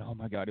 and oh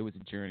my God, it was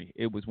a journey.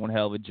 It was one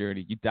hell of a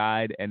journey. You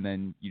died, and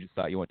then you just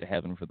thought you went to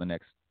heaven for the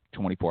next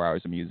 24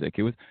 hours of music.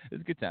 It was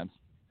good times.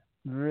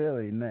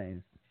 Really nice.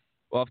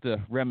 We'll have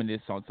to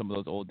reminisce on some of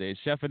those old days.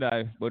 Chef and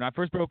I, when I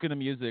first broke into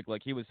music,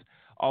 we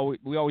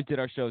always did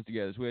our shows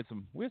together. So we had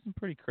some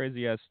pretty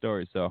crazy ass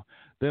stories. So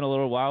been a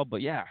little while,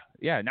 but yeah.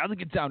 Now's a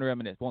good time to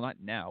reminisce. Well, not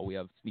now. We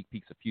have sneak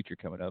peeks of future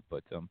coming up,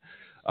 but I'm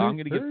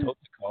gonna give Totes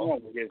a call.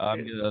 I'm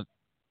gonna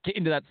get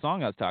into that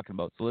song I was talking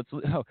about. So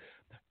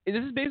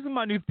this is basically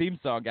my new theme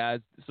song, guys.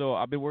 So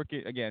I've been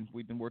working, again,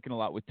 we've been working a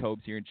lot with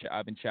Tobes here, and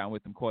I've been chatting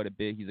with him quite a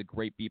bit. He's a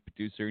great beat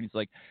producer, and he's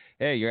like,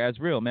 hey, you're As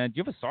Real, man. Do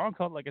you have a song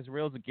called, As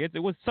Real as It Gets? It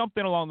was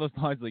something along those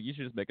lines, you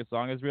should just make a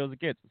song As Real as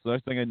It Gets. So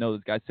next thing I know,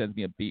 this guy sends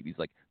me a beat. He's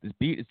like, this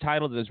beat is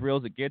titled As Real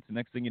as It Gets, and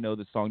next thing you know,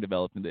 this song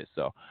developed into this.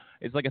 So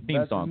it's like a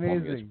theme song for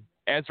me.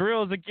 As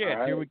Real as It Gets.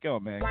 Right. Here we go,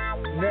 man.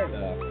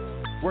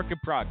 Work in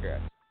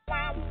progress.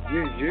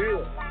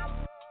 Yeah.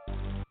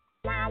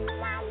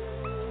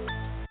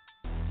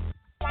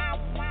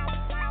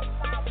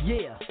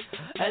 Yeah,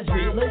 as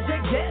real as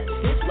it gets,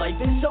 this life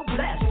is so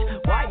blessed.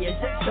 Why is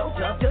it so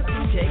tough to be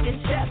taking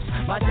steps?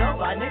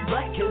 Myself I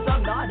neglect cause I'm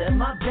not at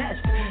my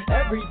best.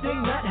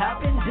 Everything that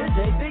happens is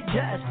a big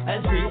test. As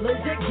real as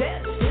it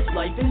gets, this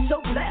life is so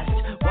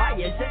blessed. Why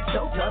is it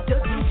so tough to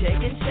be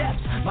taking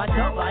steps?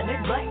 Myself I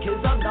neglect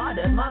cause I'm not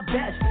at my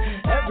best.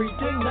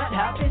 Everything that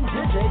happens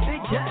is a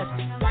big test.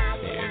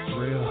 It's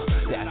real,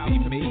 that be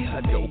me.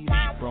 A dope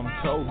beat from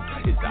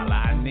Toes is all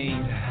I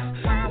need.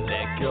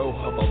 Let go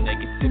of all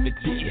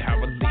negativity. I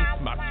release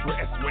my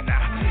stress when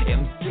I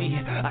MC.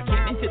 I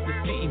came into the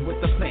scene with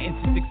a plan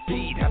to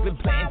succeed. I've been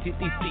planted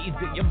these seeds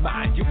in your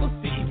mind. You will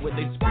see when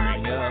they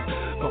spring up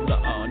from the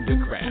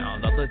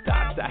underground. All the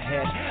thoughts I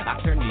had, I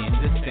turn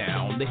into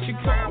sound. They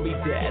should call me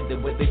dad the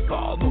way they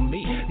follow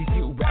me. These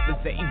new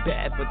rappers ain't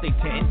bad, but they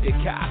tend to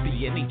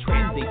copy any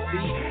trends they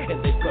see, and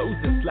they flows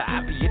are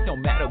sloppy. It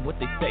don't matter what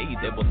they say,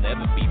 they will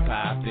never be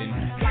popping.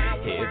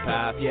 Hip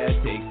hop, yeah,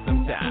 it takes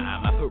some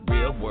time. I put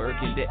real work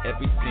into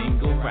every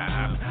single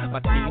rhyme. My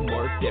team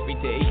works every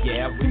day,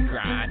 yeah, we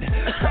grind.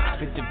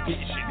 Profit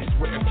division is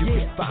where you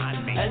can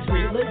find me. As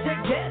real as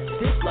it gets,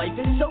 this life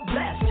is so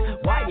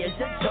blessed. Why is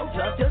it so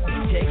tough to be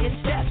taking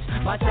steps?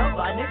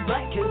 Myself I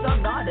neglect cause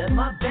I'm not at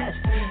my best.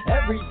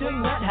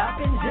 Everything that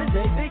happens is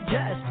a big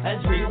test. As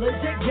real as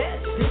it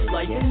gets, this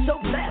life is so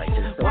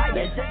blessed. Why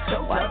is it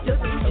so tough to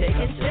be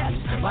taking steps?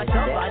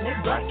 Myself I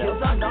neglect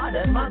cause I'm not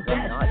at my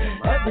best.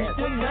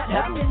 Everything that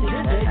happens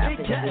is a big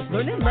test.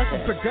 Learning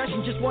lessons,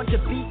 progression, just want to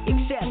be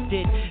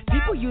accepted.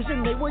 People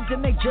using their words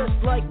and they just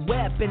like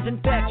weapons.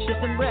 Infectious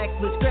and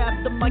reckless,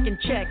 grab the mic and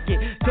check it.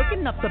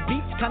 Cooking up the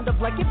beats kind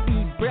of like it be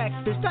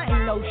breakfast. I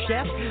ain't no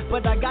chef,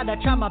 but I gotta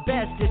try my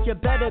bestest. You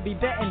better be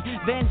betting.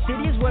 Van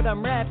City is what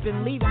I'm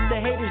rapping. Leave the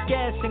haters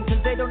guessing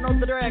cause they don't know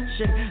the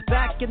direction.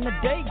 Back in the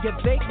day, you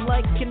bake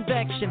like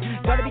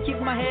convection. Gotta be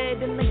keeping my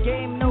head in the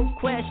game, no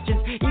questions.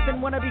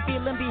 Even when I be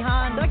feeling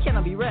behind, I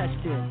cannot be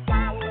resting.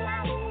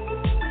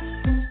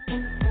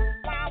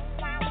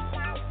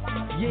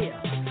 Yeah,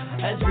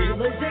 as real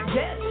as it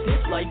gets,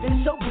 this life is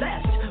so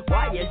blessed.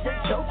 Why is it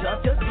so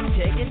tough to be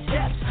taking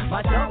steps?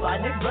 Myself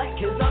I neglect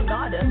cause I'm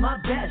not at my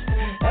best.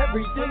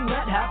 Everything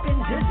that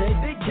happens is a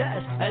big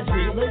test. As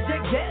real as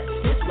it gets,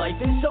 this life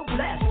is so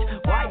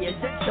blessed. Why is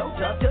it so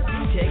tough to be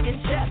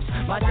taking steps?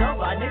 Myself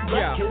I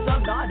neglect cause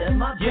I'm not at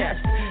my best.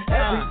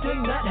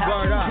 Everything that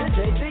happens is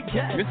a big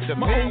test. Mr.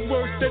 My own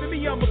words said to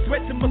me, I'm a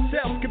threat to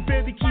myself. Can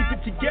barely keep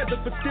it together,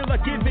 but still I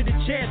give it a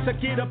chance. I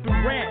get up and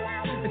rant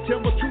and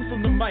tell my truth on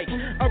the mic.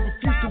 I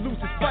refuse to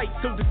lose this fight,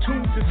 so the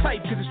tunes is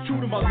hype, cause it's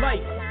true to my life.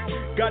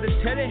 Gotta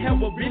tell it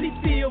how I really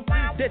feel.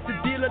 That's the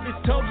deal of this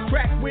Tubbs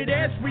track with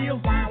as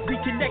real.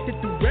 We connected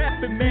through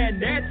rapping,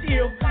 man, that's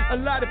ill. A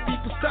lot of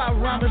people start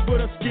rhyming,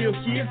 but I'm still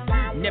here.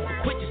 Never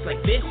quit just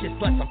like vicious,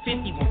 plus I'm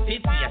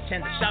 5150. I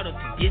send a shout out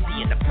to Dizzy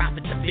and the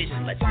Prophet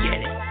Division. Let's get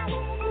it.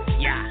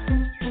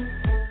 Yeah.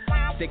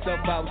 604,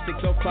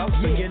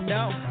 so you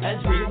know. As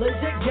real as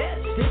it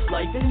gets, this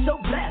life is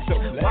so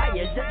blessed. Why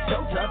is it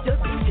so tough to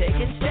be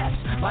taking steps?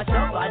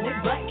 Myself I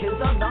neglect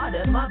cause I'm not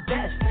at my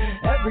best.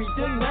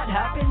 Everything that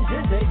happens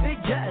is a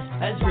big test.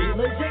 As real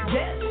as it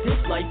gets,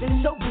 this life is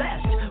so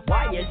blessed.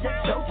 Why is it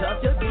so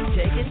tough to be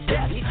taking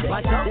steps?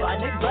 Myself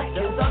I neglect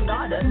cause I'm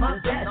not at my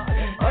best.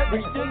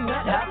 Everything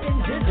that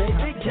happens is a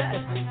big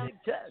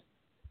test.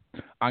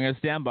 I'm gonna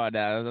stand by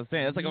that. As I was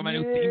saying, that's like my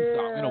new theme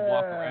song. I'm gonna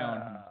walk around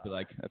and be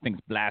like, that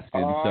thing's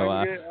blasting. So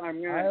I'm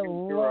gonna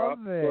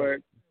interrupt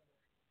quick.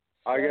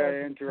 I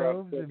gotta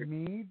interrupt.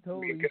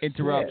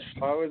 Interrupt.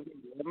 If I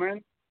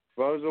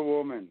was a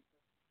woman,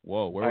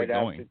 whoa, where are we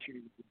going? I'd have to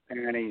choose the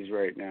panties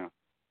right now.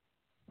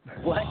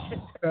 What?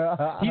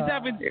 He's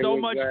having so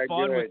much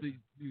fun with these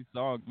new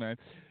songs, man.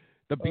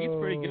 The beat's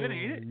pretty good,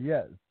 ain't it?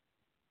 Yes.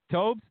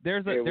 Tobes,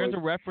 there's a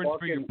reference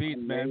for your beats,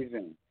 amazing.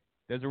 man.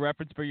 There's a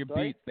reference for your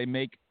beats. They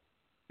make,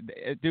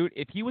 dude.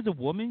 If he was a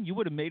woman, you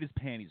would have made his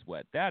panties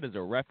wet. That is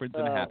a reference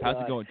and a half.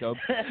 How's it going, Tobes?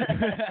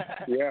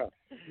 Yeah.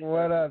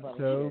 What up,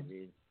 Tobes?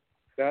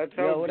 That's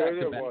how good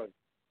it was.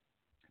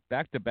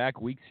 Back-to-back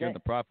weeks here in the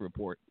Prophet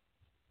Report.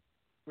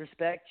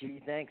 Respect,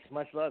 G. Thanks.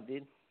 Much love,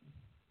 dude.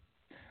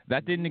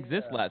 That didn't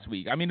exist last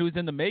week. I mean, it was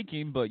in the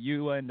making, but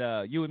you and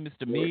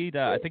Mr. Mead,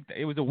 I think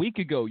it was a week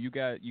ago. You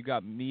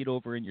got Mead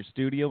over in your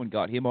studio and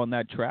got him on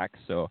that track.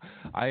 So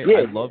I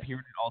love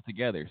hearing it all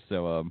together.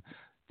 So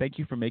thank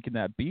you for making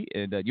that beat.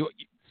 And you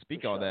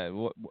speak on that.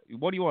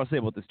 What do you want to say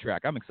about this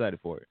track? I'm excited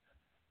for it.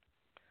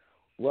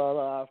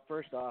 Well,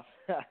 first off,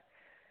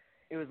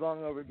 it was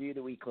long overdue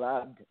that we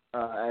collabed,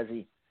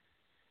 Azzy.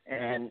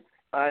 And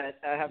I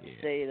have to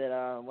say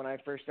that when I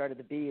first started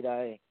the beat,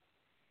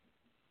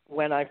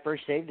 when I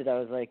first saved it, I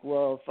was like,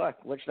 well,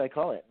 fuck, what should I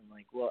call it? I'm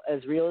like, well,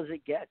 as real as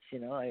it gets, you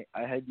know, I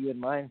had you in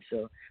mind.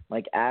 So,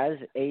 like, as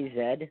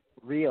A-Z,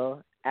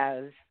 real,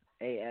 as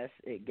A-S,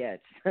 it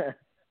gets.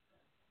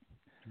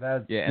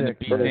 That's and the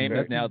beat name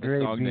is now the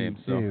song name.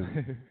 So.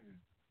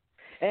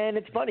 And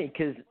it's funny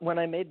because when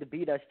I made the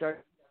beat, I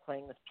started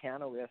playing this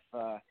piano riff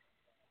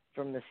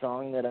from the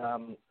song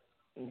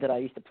that I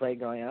used to play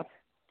growing up.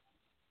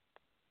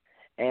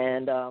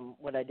 And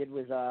what I did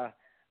was I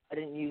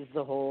didn't use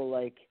the whole,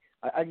 like,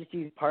 I just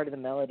used part of the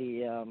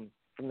melody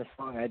from the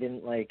song. I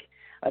didn't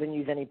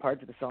use any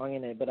parts of the song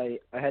in it, but I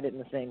had it in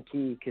the same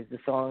key because the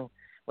song,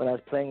 when I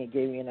was playing it,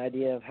 gave me an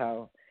idea of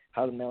how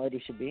the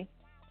melody should be.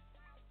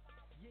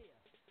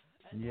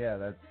 Yeah,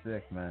 that's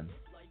sick, man.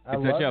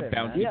 It's such a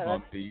bouncy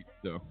funk beat,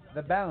 so.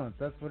 The balance,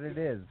 that's what it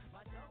is.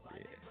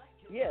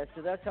 Yeah,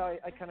 so that's how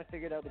I kind of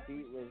figured out the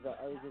beat was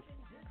I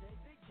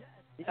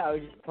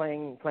was just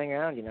playing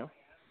around, you know.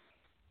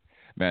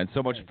 Man,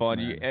 so much fun.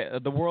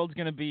 The world's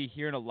going to be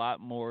hearing a lot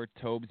more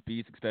Tobes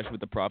beats, especially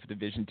with the Prophet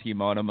Division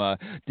team on them.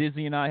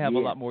 Dizzy and I have a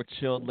lot more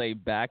chilled,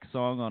 laid-back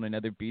song on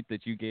another beat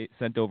that you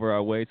sent over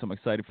our way, so I'm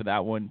excited for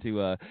that one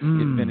to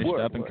get finished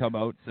up and come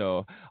out.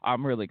 So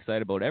I'm really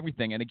excited about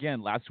everything. And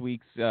again, last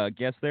week's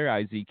guest there,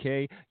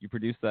 IZK, you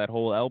produced that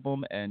whole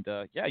album, and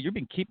you've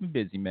been keeping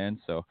busy, man.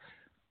 So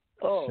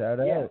shout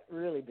out.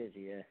 Really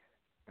busy, yeah.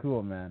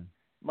 Cool, man.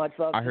 Much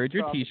love. I heard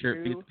your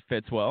T-shirt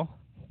fits well.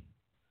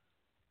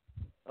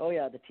 Oh,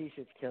 yeah, the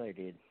T-shirt's killer,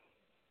 dude.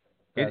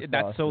 That's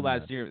awesome, so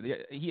last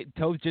year.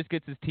 Tobes just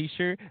gets his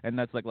T-shirt, and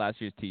that's like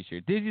last year's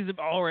T-shirt. Dizzy's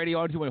already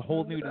onto a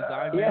whole new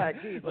design. Yeah,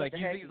 geez, like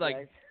he's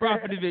like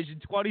Prophet Division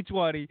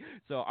 2020.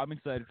 So I'm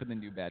excited for the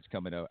new batch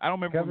coming out. I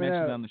don't remember if we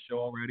mentioned it on the show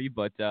already,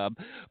 but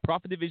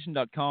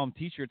ProphetDivision.com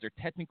T-shirts are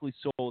technically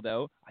sold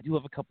out. I do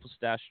have a couple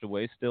stashed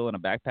away still in a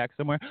backpack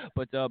somewhere,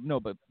 but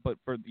but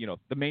for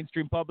the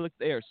mainstream public,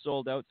 they are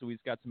sold out. So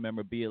we've got some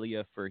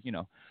memorabilia for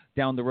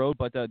down the road,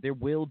 but there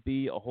will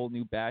be a whole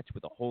new batch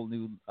with a whole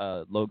new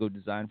logo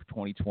design for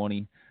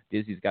 2020.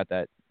 Dizzy's got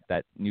that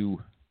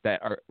new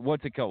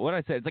what's it called? What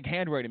I said? It's like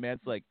handwriting, man.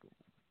 It's like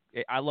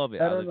I love it.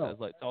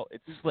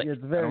 It's slick.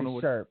 It's very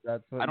sharp.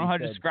 That's what I don't know how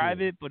to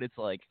describe it, but it's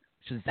like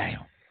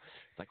Shazam.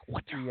 It's like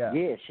what? Yeah,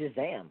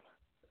 Shazam.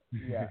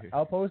 Yeah,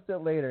 I'll post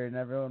it later, and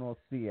everyone will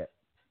see it.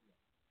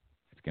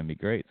 It's gonna be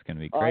great. It's gonna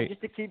be great.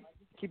 Just to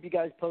keep you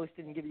guys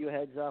posted and give you a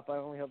heads up, I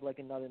only have like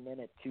another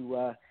minute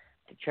to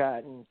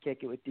chat and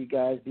kick it with you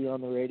guys, be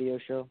on the radio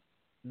show.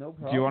 No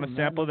problem. Do you want to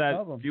sample that?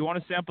 Problem. Do you want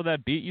to sample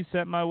that beat you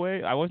sent my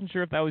way? I wasn't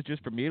sure if that was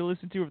just for me to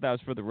listen to or if that was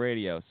for the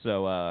radio.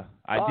 So I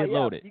did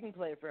load it. You can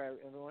play it for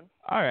everyone.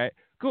 All right,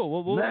 cool.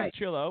 Well, we'll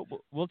chill out.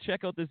 We'll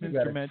check out this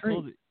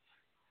instrumental.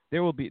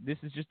 there will be. This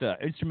is just an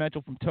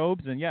instrumental from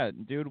Tobes, and yeah,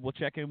 dude, we'll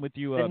check in with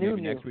you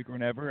maybe next week or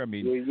whenever. I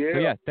mean,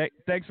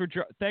 thanks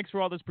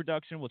for all this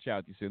production. We'll chat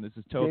with you soon. This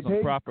is Tobes on the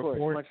Profit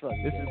Report.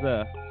 This is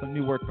some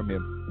new work from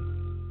him.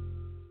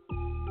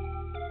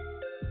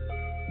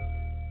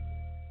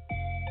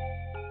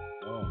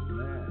 Oh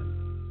man,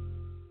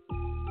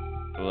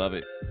 I love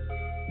it.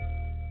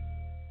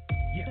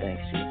 Yeah.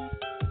 Thanks, Chief.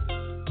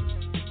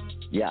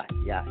 Yeah.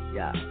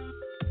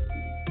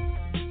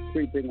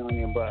 Creeping on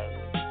your butt.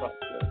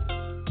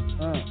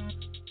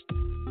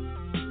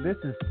 This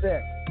is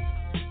sick.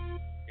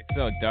 It's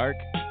so dark.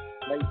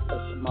 Like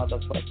such a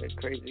motherfucker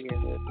crazy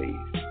in the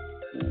face.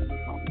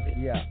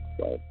 Yeah.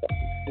 So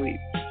fucking sleep.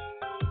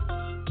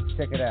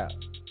 Check it out.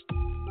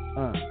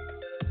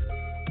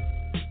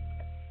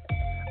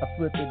 I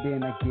flip it,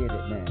 then I get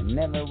it, man.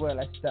 Never will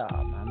I stop.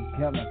 I'm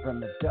coming from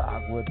the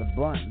dark with a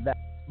blunt that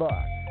spark.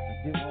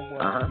 I'm doing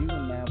what I do,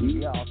 man.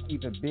 We all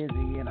keep it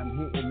busy, and I'm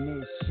hitting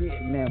this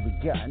shit, man. We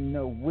got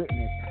no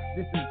witness.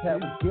 This is how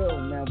we go,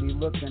 man. We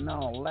looking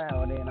all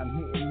loud, and I'm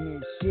hitting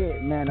this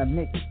shit, man. I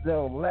make it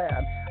so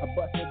loud. I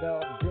bust it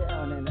all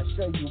down, and I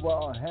show you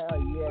all how.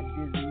 Yeah,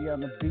 dizzy on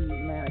the beat,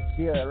 man. I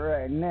kill it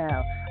right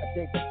now. I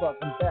take a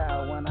fucking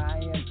bow when I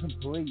am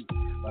complete,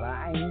 but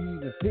I ain't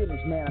even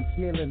finished, man. I'm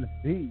killing the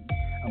beat.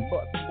 I'm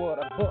busting what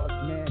I bust,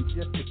 man,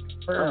 just to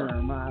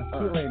confirm. I'm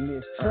killing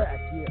this track,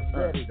 yeah,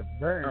 ready to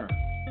burn.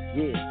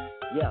 Yeah.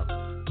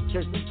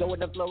 Just me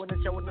going and flowing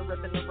and showing the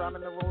rhythm and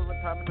rhyming and rolling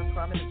and timing and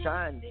climbing and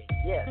trying it.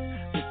 Yeah,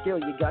 the skill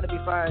you gotta be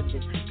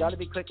finding, gotta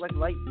be quick like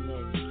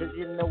lightning, cause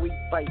you know we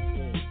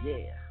fighting.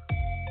 Yeah.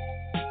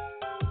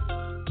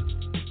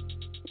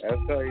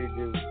 That's all you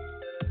do.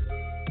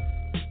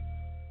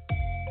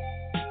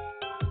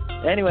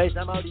 Anyways,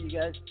 I'm out of you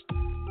guys.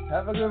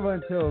 Have a good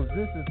one, Tobes.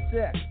 This is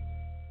sick.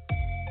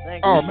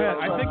 Thank you. Oh man,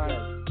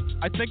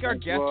 I think our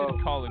guest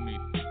is calling me.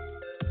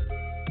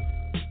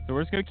 So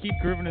we're just gonna keep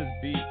grooving his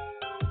beat.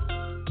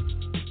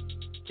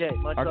 Okay,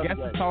 much our love, guest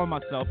guys. is calling my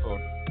cell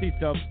phone. Peace,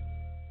 Dubs.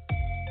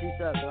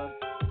 Peace out, dog.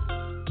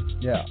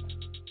 Yeah.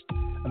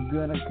 I'm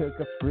gonna cook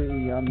a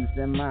free on this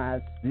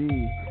MIC.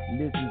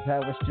 This is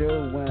how I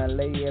show when I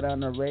lay it on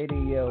the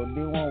radio.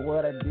 Doing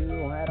what I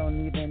do, I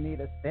don't even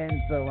need a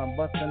stencil. I'm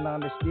busting on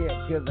the shit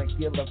cause I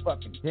kill a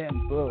fucking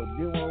tempo.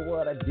 Doing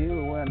what I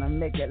do and I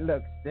make it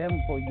look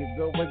simple. You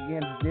go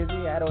against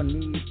Dizzy, I don't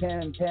need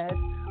 10 pads.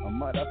 A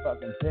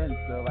motherfucking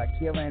pencil, I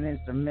kill an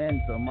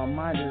instrumental. My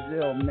mind is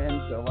ill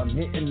mental. I'm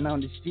hitting on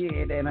the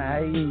shit and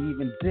I ain't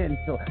even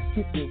gentle.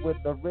 Hit it with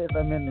the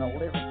rhythm and the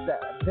lyrics that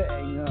I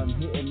bang. I'm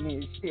hitting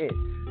this shit.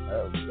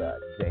 Oh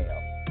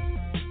goddamn.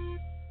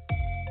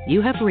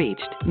 You have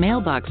reached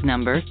mailbox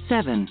number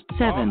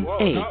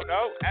 778.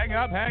 No, hang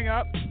up.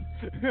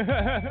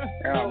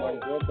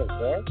 What the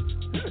fuck?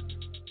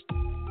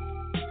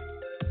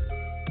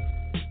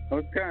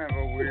 That's kind of a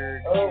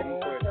weird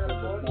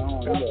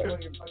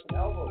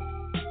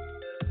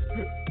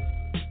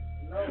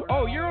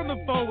Oh, you're on the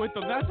phone with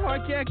them. That's why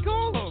I can't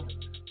call them.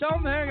 Tell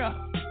them to hang up.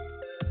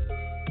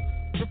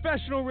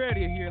 Professional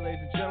radio here,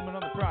 ladies and gentlemen,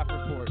 on the Profit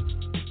Report.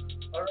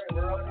 All right,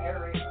 we're on air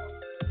right now.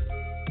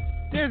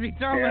 Dizzy,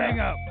 tell them to hang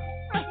up.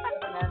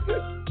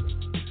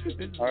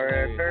 All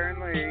right,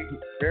 apparently,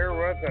 bear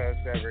with us,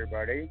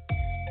 everybody.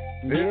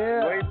 This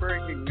is late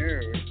breaking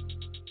news.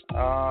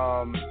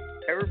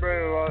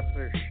 Everybody lost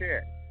their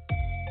shit.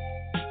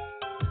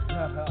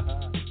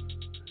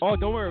 Oh,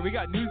 don't worry. We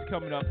got news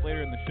coming up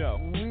later in the show.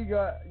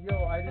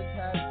 I just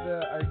had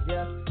our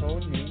guest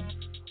phone me.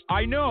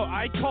 I know.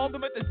 I called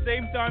him at the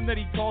same time that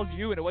he called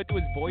you, and it went to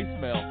his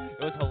voicemail.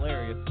 It was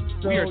hilarious.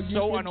 So we are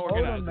so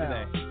unorganized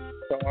today.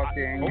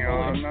 Talking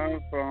on the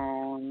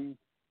phone.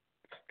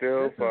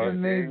 Still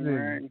fucking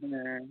right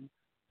here.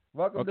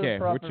 Welcome to the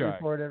Profit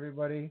Report,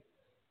 everybody.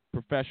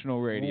 Professional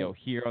radio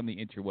here on the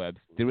interwebs.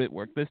 Did it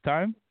work this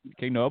time,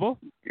 King Noble?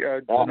 Yeah,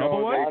 on the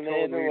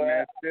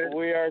interweb.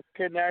 We are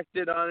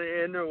connected on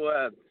the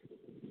interweb.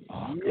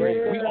 Oh,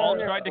 great. We all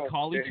tried to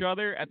call each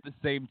other at the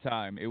same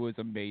time. It was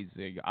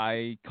amazing.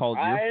 I called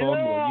your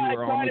phone while you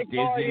were on with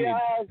Dizzy.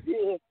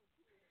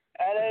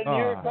 And then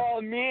you were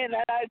calling me, and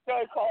then I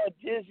started calling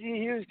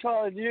Dizzy. He was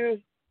calling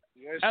you.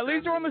 At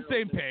least we're on the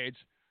same page.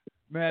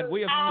 Man,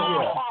 we have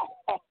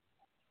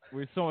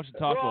so much to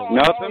talk about.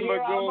 Nothing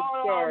but gold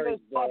stars. On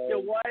this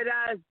fucking white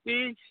ass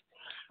beach.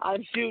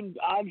 I'm shooting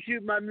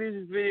my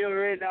music video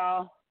right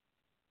now.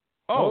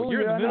 Oh,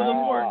 you're in the middle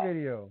of work.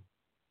 Video.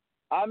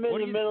 I'm in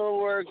the middle of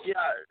work. Yeah.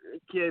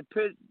 Okay,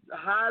 put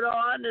hat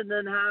on and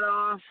then hat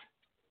off.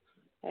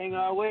 Hang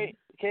on, wait.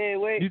 Okay,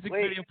 wait. Music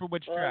video for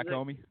which track,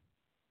 homie?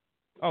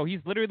 Oh,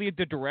 he's literally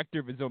the director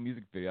of his own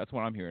music video. That's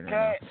what I'm hearing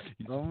right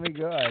now. Oh my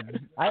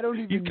god. I don't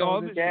even know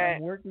this. I'm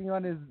working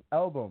on his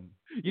album.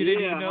 You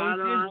didn't even know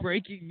this is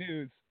breaking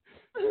news.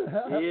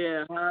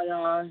 Yeah, hold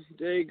on.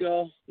 There you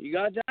go. You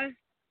got that?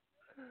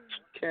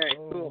 Okay,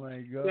 cool. Oh my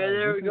god. Okay,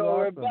 there we go.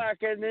 Awesome. We're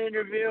back in the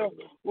interview.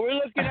 We're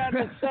looking at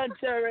the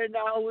sunset right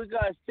now. We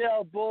got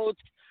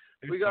sailboats.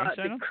 We got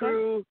the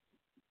crew.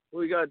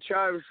 We got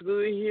Travis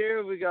Louis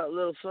here. We got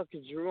little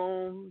fucking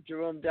Jerome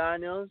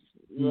Daniels.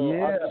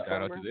 Yeah.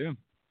 Shout out to them.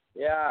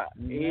 Yeah,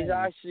 he's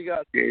actually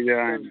got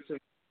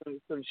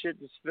some shit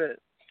to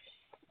spit.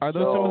 Are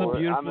those some of the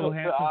beautiful,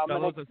 handsome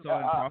fellows I saw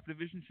in Prop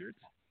Division shirts?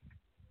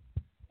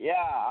 Yeah,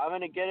 I'm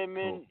going to get him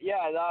in.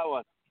 Yeah, that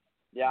one.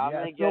 Yeah, I'm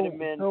going to get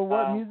him in. So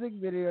what music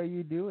video are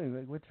you doing?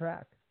 Like, what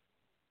track?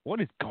 What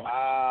is going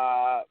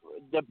on?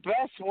 The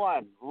best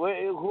one.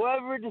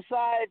 Whoever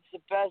decides the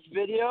best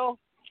video.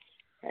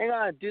 Hang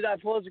on, do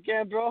that pose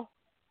again, bro.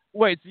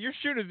 Wait, so you're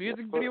shooting a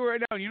music video right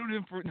now and you don't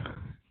even...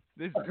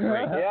 This is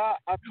great. Yeah,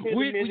 I'm shooting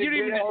you didn't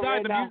even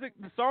decide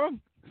the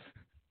song?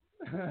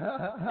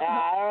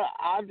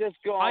 I'm just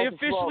going. I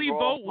officially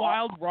vote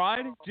Wild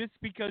Ride just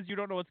because you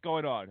don't know what's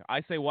going on.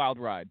 I say Wild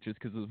Ride just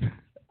because of.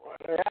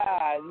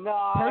 Yeah,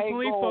 no.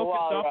 Personally,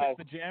 Focus Up Ride. is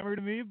the jammer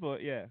to me,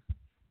 but yeah.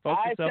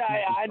 I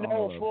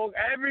know.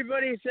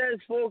 Everybody says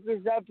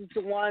Focus Up is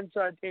the one, so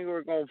I think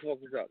we're going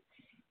Focus Up.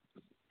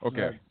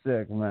 Okay.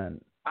 That's sick,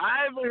 man.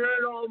 I haven't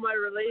heard all my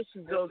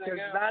relations though, because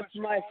that's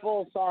my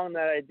full song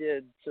that I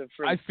did.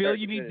 I feel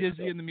you need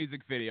Dizzy in the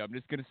music video. I'm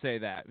just gonna say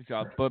that.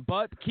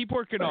 But keep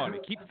working on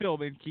it. Keep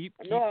filming. Keep.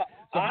 No,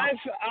 I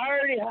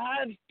already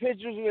had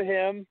pictures with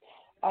him.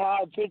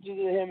 Pictures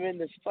of him in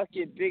this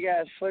fucking big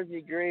ass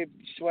fuzzy gray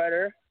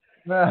sweater.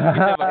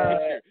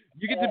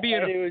 You get to be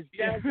in a. He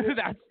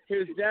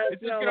was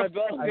dancing on my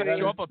belt. I'm gonna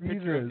show up a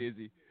picture of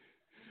Dizzy.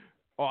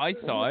 Oh, I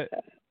saw it.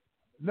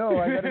 No,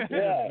 I gotta see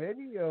a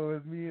video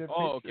with me,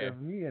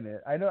 of me in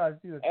it. I know, I've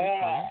seen the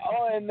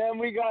picture. And then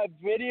we got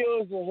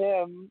videos of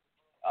him.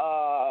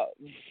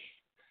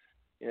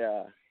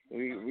 Yeah,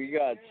 we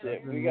got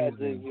shit. We got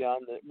Dizzy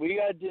on the. We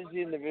got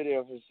Dizzy in the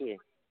video for sure.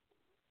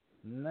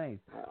 Nice.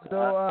 So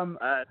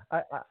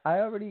I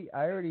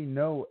already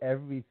know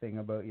everything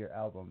about your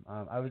album.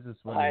 I was just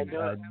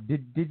wondering.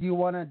 Did you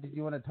wanna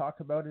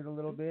talk about it a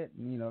little bit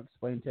and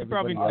explain to everybody? He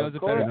probably knows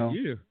it better than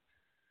you.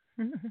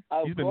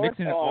 He's been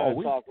mixing it all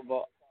week.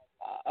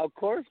 Of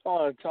course I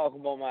want to talk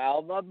about my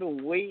album. I've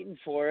been waiting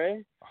for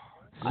it.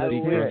 I've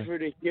been waiting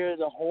to hear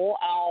the whole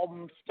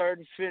album, start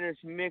to finish,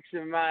 mix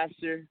and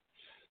master.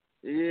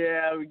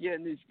 Yeah, we're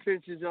getting these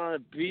pictures on a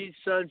beach,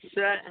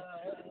 sunset.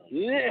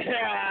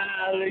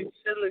 Yeah, it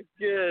looks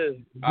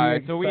good. All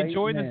right, so we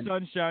enjoyed the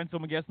sunshine, so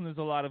I'm guessing there's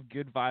a lot of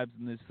good vibes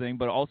in this thing.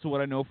 But also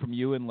what I know from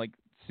you and, like,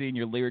 seeing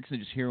your lyrics and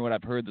just hearing what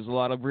I've heard, there's a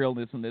lot of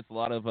realness in this, a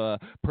lot of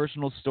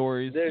personal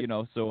stories, so you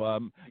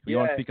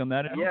want to speak on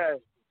that? Yeah.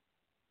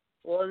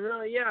 Well,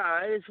 no, yeah,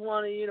 I just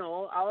want to,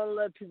 I want to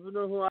let people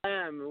know who I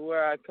am and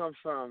where I come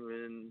from,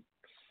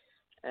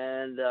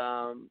 and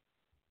the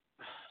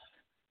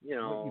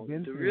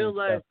real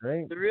life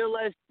stories, the real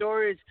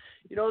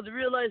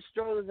life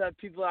stories that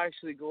people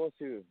actually go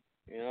through,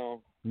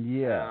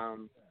 Yeah.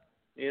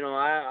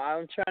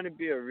 I'm trying to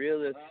be a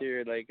realist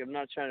here. Like, I'm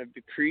not trying to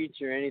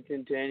preach or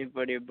anything to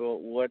anybody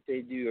about what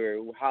they do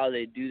or how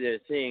they do their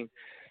thing.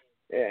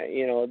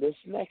 This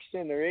next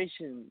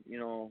generation,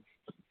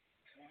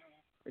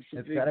 it's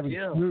a big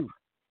deal. True.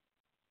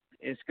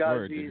 It's got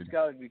to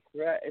be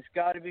correct. It's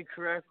got to be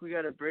correct. We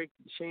got to break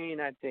the chain,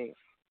 I think.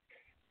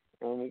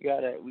 And we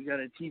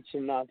gotta teach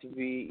them not to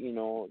be,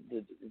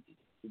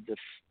 the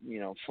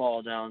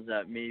fall downs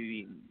that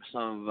maybe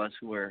some of us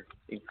were,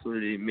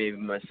 including maybe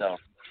myself.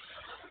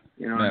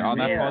 On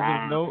that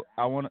positive note,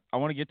 I want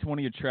to get to one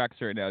of your tracks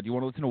right now. Do you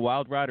want to listen to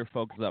Wild Ride or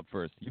Focus Up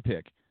first? You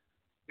pick.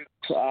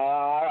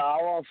 I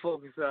want to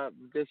Focus Up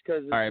just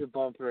because it's a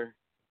bumper.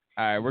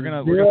 All right, we're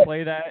gonna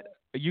play that.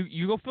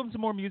 You go film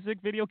some more music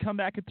video. Come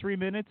back in 3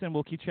 minutes, and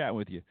we'll keep chatting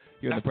with you.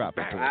 You're in the prop.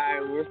 All right,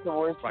 we're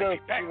still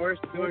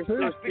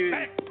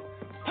shooting.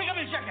 Pick up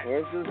your jacket.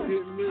 We're still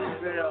shooting music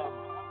video.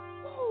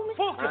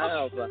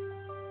 Focus.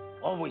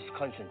 Always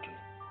concentrate.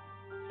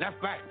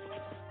 Left back.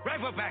 Right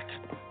foot back.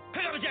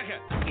 Pick up your jacket.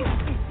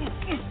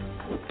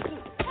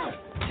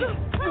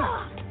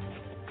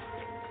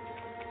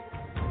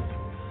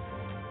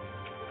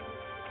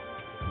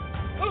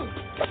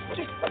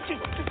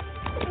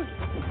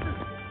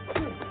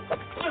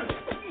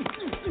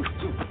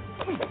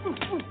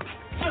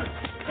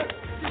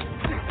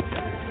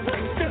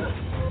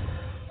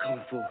 Kung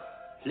Fu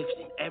lives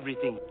in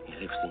everything. It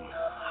lives in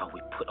how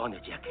we put on the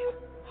jacket,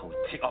 how we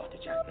take off the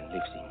jacket, and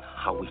lives in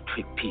how we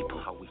treat people,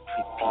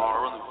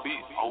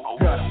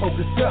 Gotta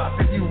focus up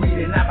if you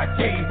eating at my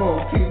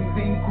table. Kings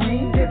and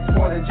queens, it's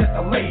more than just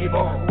a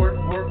label.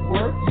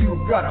 Work, you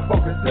gotta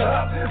focus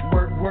up.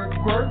 Work,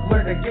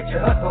 learn to get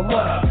your hustle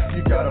up.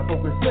 You gotta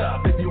focus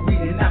up if you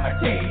eating at my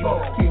table.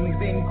 Kings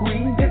and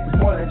queens, it's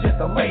more than just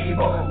a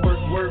label.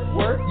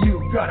 Work, you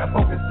gotta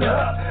focus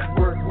up.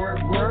 Work,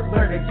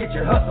 learn to get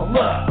your hustle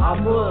up.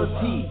 I'm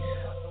royalty,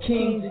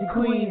 kings and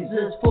queens,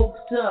 let's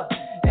focus up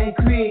and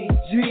create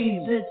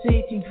dreams. That's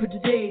 18 for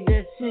today,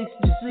 that's 6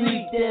 to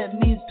sleep. That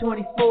means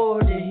 24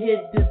 to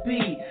hit the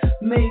beat.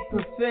 Make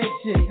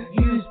perfection,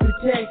 use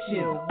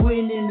protection.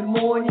 Win in the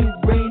morning,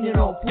 raining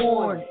on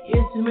porn.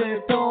 It's a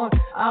marathon,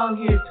 out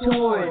here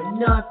touring.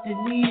 Nothing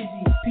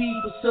easy,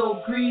 people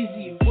so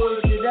greasy.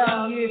 Word it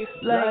out here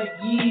like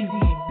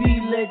Yeezy. Be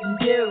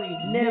legendary,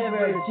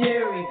 never a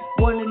Jerry.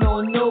 Wanna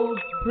know nose,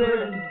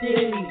 present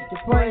day. The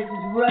price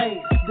is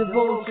right,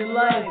 devote your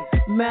life.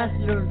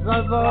 Masters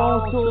of our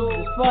own souls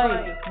to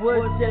fight.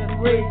 What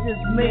separates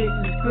us makes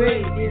us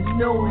great. There's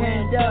no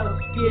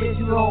handouts, get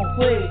your own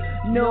plate.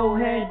 No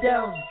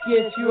handouts,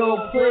 get your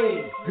own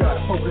plate.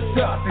 Gotta focus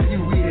up if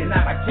you eating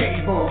at my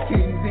table.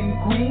 Kings and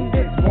queens,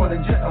 it's more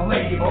than just a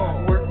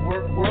label. Work,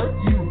 work, work,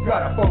 you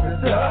gotta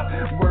focus up.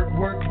 Work,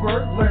 work,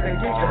 work, learn to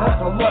get your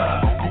hustle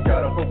up. You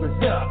gotta focus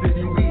up if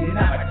you eating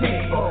at my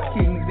table.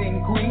 Kings and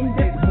queens,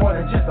 it's more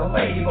than just a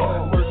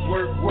label. Work,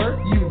 work, work,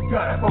 you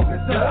gotta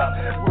focus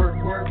up. Work,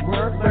 work,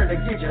 work, learn to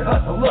get your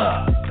hustle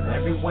up.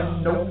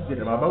 Everyone knows it,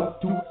 I'm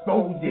about to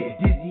expose it.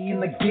 Dizzy in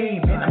the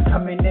game, and I'm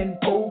coming in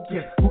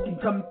focused. Who can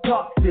come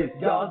talk this?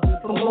 Y'all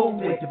just below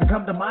this. If you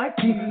come to my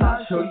team,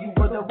 I'll show you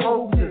where the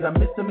road is. I'm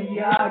Mr.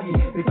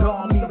 Miyagi, they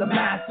call me the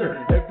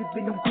master.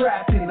 Everything I'm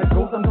crafting, the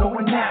goals I'm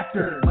going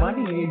after.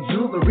 Money and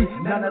jewelry,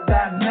 none of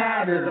that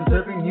matters. I'm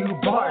serving you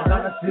bars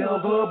on a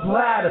silver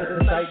platter.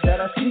 The sight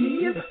that I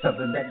see is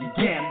something that you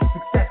can't.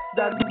 Success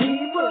doesn't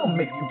leave, will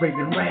make you raise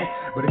and rant.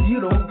 But if you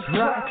don't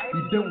try,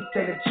 you don't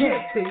stand a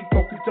chance. Stay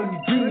focused on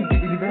your dreams,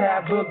 even if you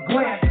have a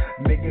glance.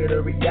 Make it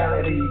a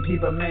reality,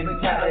 keep a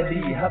mentality.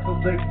 Hustle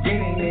the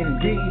game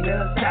and gain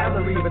a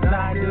salary. But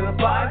 9 to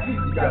 5,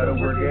 you gotta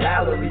work it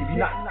out. Or if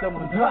you're not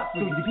someone's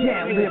hustle, you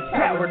can't live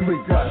cowardly.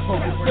 Gotta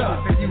focus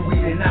up if you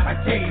eating at my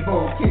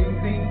table.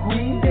 Kings and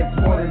queens, it's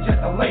more than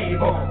just a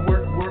label.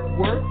 Work, work,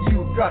 work,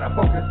 you gotta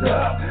focus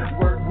up.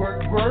 Work,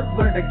 work, work,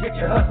 learn to get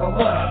your hustle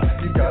up.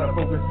 You gotta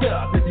focus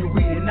up if you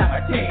eating at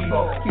my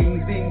table.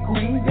 Kings and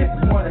queens, it's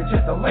more than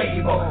just a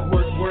label.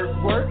 Work, work,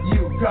 work,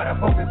 you gotta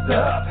focus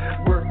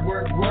up. Work,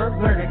 work, work,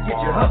 learn to get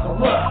your hustle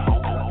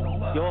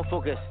up. Your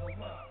focus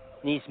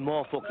needs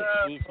more focus.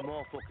 Needs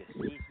more focus.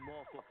 Needs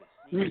more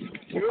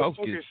focus.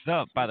 Focus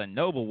up by the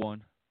Noble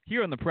One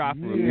here on the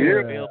Prophet Room.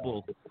 Yeah.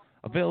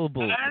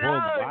 Available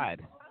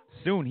worldwide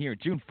soon here,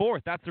 June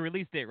 4th. That's the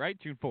release date, right?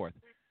 June 4th.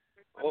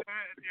 Oh,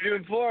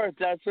 June 4th.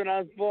 That's when I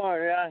was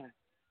born. Yeah.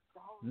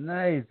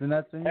 Nice, and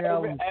that's when your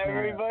album.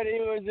 Everybody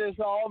was just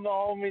all my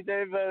homies.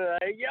 They were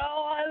like, "Yo,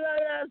 I love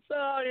that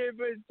song."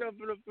 Everybody's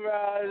jumping up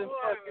around and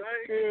fucking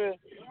screaming.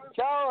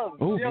 Tell them.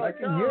 Oh, I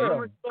can hear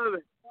them.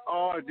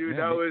 Oh, dude,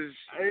 that was.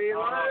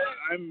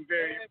 I'm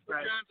very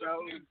impressed. That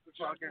was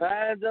fucking.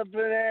 Hands up in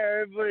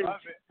there,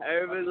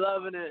 everybody's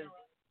loving it.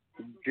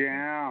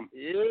 Damn.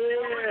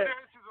 Yeah.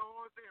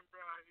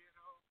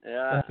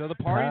 Yeah. So the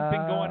party's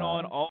been going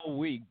on all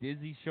week.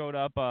 Dizzy showed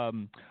up a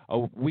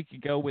week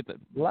ago with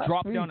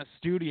dropped down a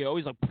studio.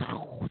 He's like,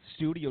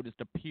 studio just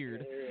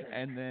appeared,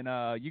 and then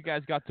you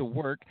guys got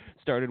to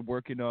started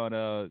working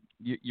on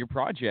your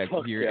project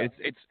here. Yeah.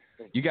 It's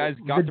you guys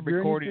got to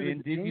record it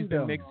in. Dizzy's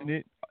been mixing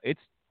it.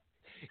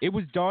 It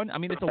was done. I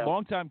mean, it's a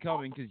long time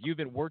coming because you've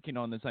been working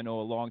on this. I know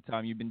a long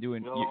time. You've been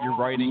doing your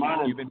writing.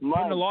 You've been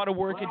putting a lot of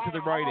work into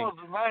the writing.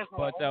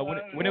 But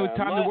when it was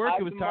time to work,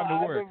 it was time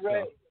to work.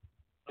 So.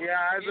 Yeah,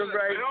 I've been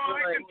writing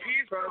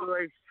for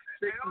probably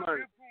 6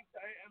 months.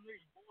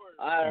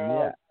 I don't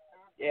know.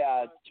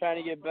 Yeah,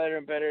 trying to get better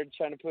and better,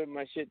 trying to put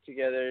my shit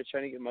together,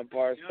 trying to get my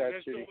bar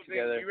structured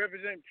together. You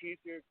represent peace,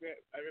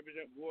 I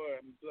represent war.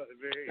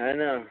 I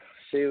know.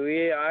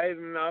 See,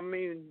 I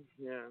mean,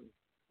 yeah.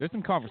 There's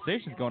some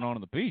conversations going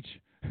on the beach.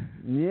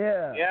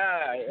 Yeah.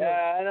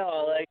 Yeah, I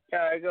know. Like,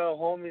 I got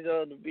homies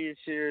on the beach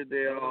here.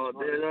 They're all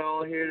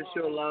here to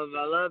show love.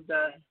 I love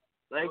that.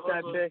 Like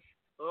that pic.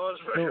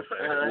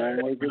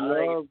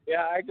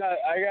 Yeah,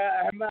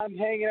 I'm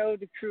hanging out with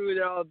the crew.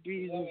 They're all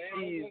B's and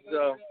C's.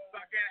 So.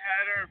 Fucking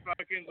had our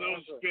fucking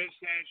little spit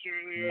stand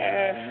earlier.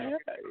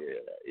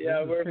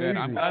 Yeah, we're. Good.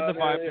 I'm glad the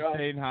vibes are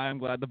staying high. I'm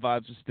glad the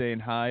vibes are staying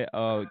high.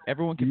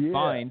 Everyone can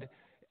find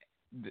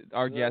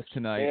our guest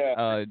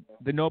tonight,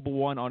 the Noble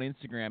One, on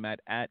Instagram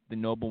at the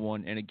Noble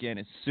One. And again,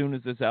 as soon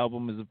as this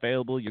album is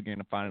available, you're going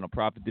to find it on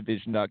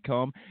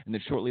ProfitDivision.com, and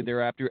then shortly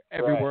thereafter,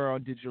 everywhere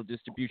on digital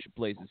distribution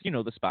places. You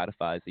know, the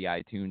Spotify's, the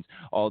iTunes,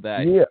 all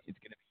that. Yeah. It's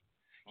gonna.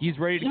 He's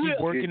ready to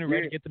keep working and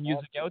ready to get the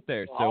music out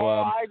there. So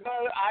I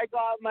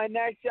got my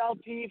next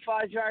LP,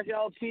 5-track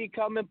LP,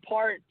 coming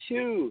part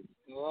 2.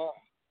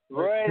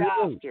 Right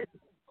after.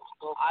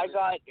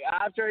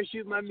 After I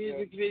shoot my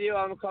music video,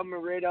 I'm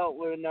coming right out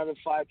with another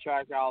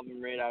 5-track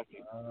album right after.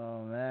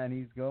 Oh man,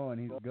 he's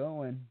going.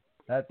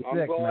 That's I'm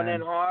sick, going man.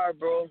 in hard,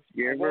 bro.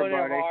 Yeah, I'm going in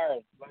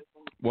hard.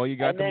 Well, you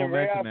got the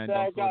momentum, man.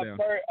 Don't slow down.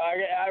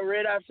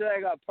 Right after that,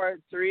 I got part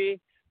 3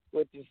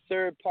 with the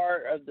third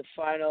part of the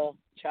final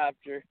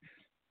chapter.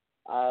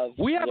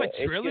 We have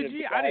a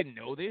trilogy? I didn't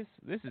know this.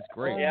 This is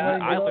great. Yeah,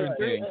 I learned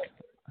things.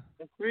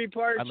 A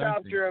 3-part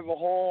chapter of a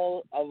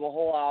whole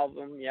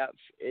album. Yep,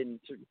 and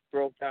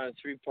broke down in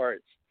 3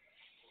 parts.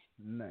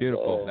 Nice.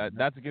 Beautiful.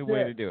 That's a good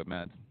way to do it,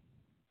 man.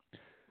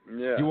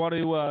 Yeah. Do you want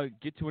to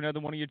get to another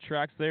one of your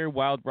tracks there,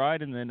 Wild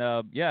Ride, and then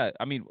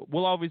I mean,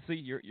 we'll obviously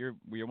you're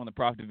one of the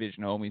Profit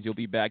Division homies. You'll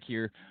be back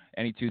here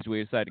any Tuesday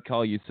we decide to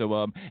call you.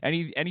 So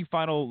any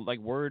final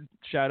word,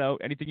 shout out,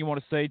 anything you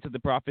want to say to the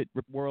Profit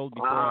world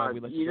before we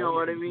let you know go?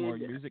 What I mean? More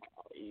music.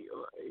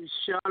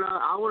 Shout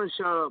out! I want to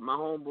shout out my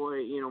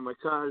homeboy, my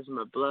cousin,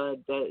 my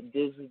blood, that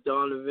Dizzy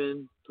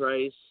Donovan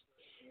Price.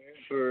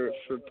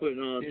 for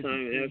putting all the time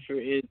and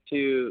effort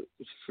into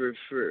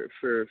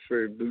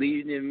for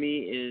believing in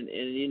me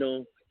and you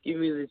know,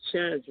 giving me the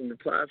chance and the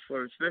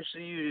platform,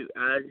 especially you,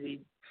 Ozzy.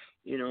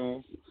 You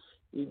know,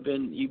 you've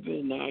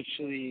been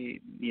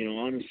actually, you know,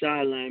 on the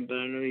sideline, but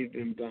I know you've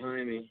been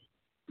behind me.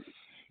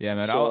 Yeah,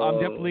 man.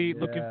 I'm definitely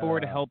looking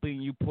forward to helping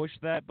you push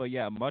that. But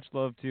yeah, much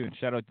love too, and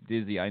shout out to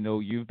Dizzy. I know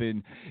you've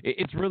been.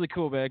 It's really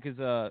cool, man, because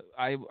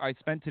I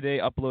spent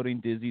today uploading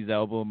Dizzy's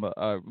album,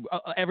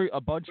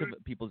 a bunch of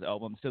people's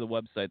albums to the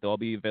website. They'll all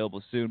be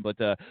available soon. But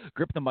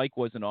Grip the Mic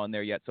wasn't on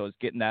there yet, so I was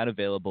getting that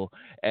available,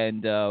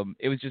 and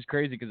it was just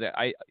crazy because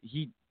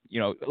he. You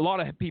know, a lot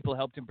of people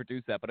helped him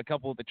produce that, but a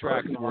couple of the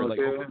tracks were like,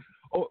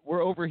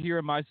 we're over here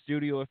in my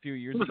studio a few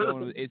years ago,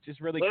 and it's just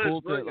really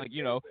cool to, like,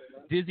 you know,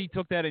 Dizzy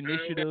took that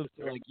initiative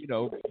to, like, you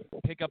know,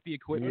 pick up the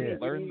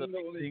equipment, learn the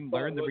mixing,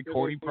 learn the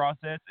recording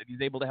process, and he's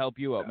able to help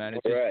you out, man.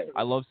 It's just,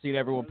 I love seeing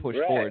everyone push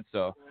forward,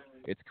 so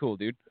it's cool,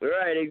 dude.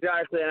 Right,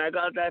 exactly, and I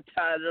got that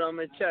tatted on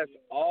my chest,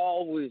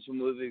 always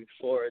moving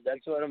forward.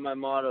 That's one of my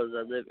mottos.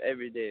 I live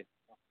every day.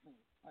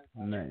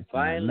 Nice. If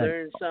I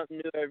learn something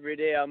new every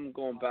day, I'm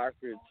going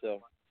backwards,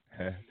 so.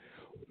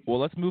 Well,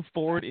 let's move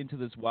forward into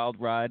this Wild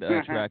Ride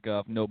track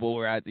of Noble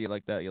Ride. You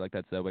like that? You like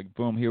that segue?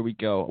 Boom, here we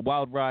go.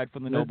 Wild Ride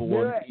from the Noble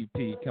One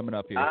EP coming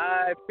up here.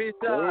 Peace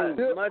out.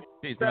 Much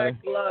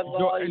respect, love,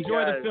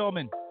 enjoy the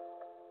filming.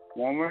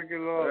 One more good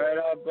love. Right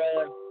on,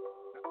 brother.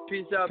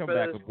 Peace out, Come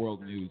brother. back with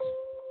world news.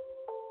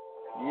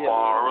 Yeah.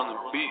 On the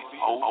beat.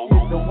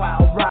 It's a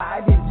wild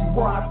ride if you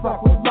wanna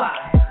fuck with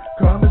life.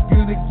 Karma's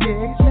gonna get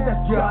you,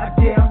 that's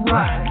goddamn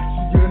right.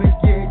 She's gonna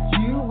get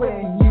you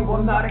and you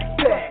will not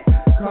expect.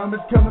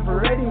 Karma's coming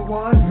for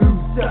anyone who's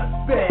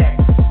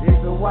suspect.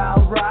 It's a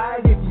wild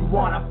ride if you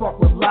wanna fuck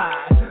with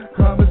lies.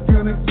 Karma's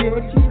gonna get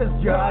you,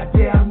 that's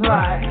goddamn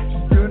right.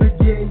 She's gonna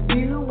get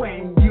you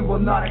and you will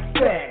not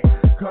expect.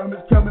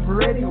 Karma's coming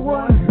for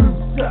anyone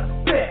who's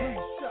suspect.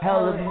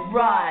 Hell of a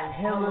ride,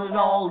 hell of it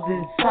all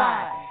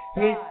inside.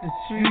 Hit the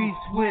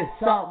streets with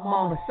something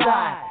on the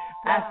side.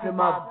 After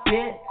my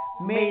bit,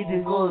 made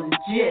it go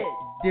legit.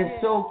 This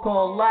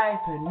so-called life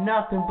is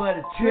nothing but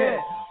a trip.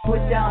 Put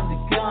down the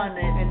gun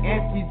and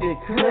empty the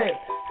clip.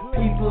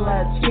 People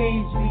have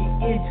changed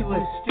me into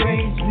a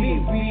strange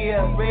me.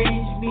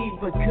 Rearranged me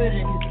but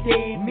couldn't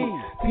save me.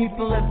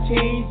 People have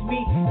changed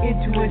me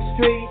into a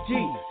straight G.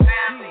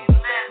 Family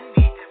left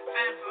me to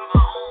fend for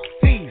my own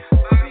feet.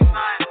 Bury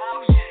my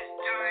emotions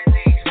during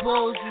the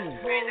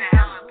explosion. Bring the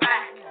hell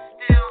back,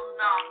 still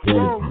not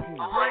broken.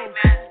 A white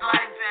man's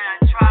life and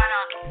I try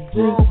not to be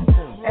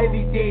broken.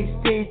 Every day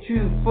stay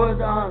true for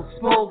the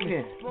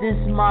unspoken. This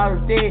is my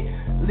day.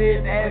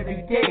 Live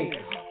every day,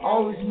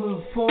 always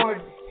move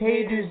forward,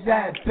 haters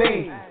at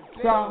bay.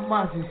 Something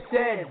must have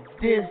said,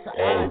 this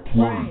I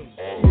pray.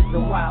 It's a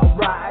wild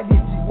ride if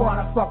you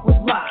wanna fuck with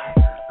life.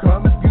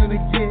 Karma's gonna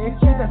get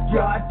you, that's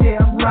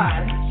goddamn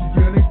right.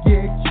 She's gonna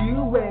get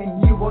you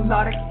and you will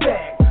not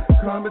expect.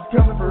 Karma's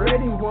coming for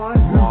anyone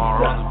who's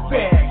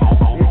suspect.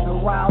 It's a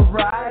wild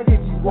ride if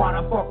you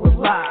wanna fuck with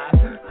life.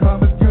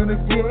 Karma's gonna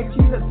get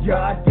you, that's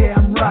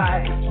goddamn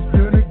right. She's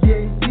gonna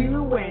get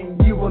you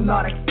and you will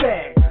not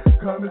expect.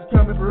 Karma's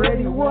coming for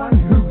anyone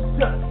who's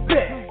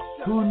suspect.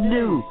 Who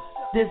knew?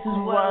 This is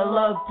what I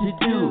love to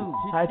do.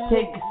 I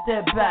take a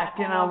step back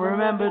and I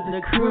remember the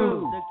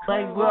crew.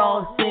 Like we're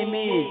all the same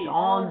age,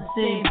 on the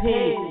same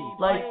page.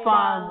 Like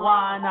fine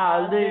wine,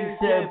 our lyrics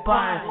are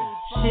fine.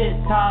 Shit,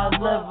 time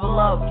level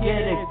up,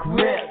 get a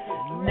grip.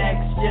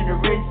 Next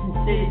generation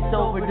stay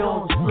sober,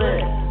 don't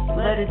slip.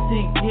 Let it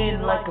sink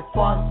in like a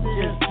faucet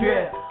just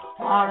drip.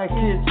 On our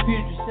kids'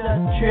 future stuff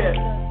trip.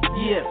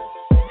 Yeah.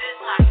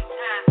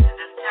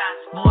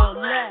 More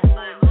less,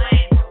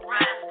 laid to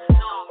rest,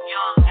 so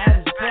young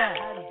and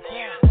best.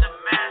 Use the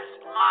mess,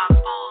 my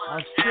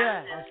bullets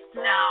stress.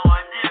 Now I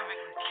never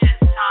get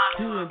time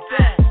to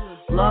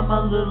invest. Love my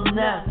little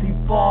nephew,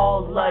 he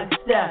falls like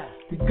Steph.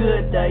 The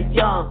good, the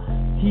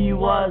young, he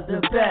was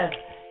the best.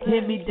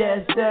 Hit me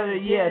dead center,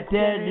 yeah,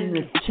 dead in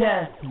the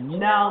chest.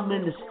 Now I'm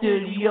in the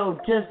studio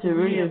just to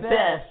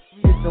reinvest.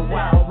 It's a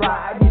wild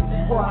ride if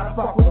you wanna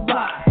fuck with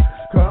life.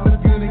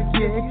 Karma's gonna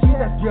get you,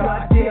 that's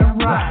goddamn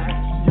right.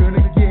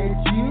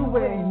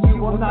 And you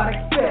will not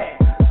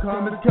expect.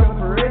 Karma's coming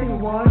for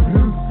anyone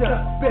who's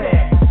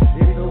suspect.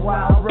 It's a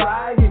wild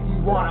ride if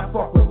you wanna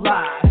fuck with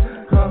lies.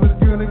 Karma's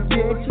gonna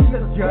get you,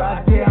 that's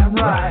goddamn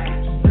right.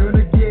 She's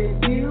gonna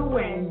get you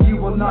and you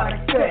will not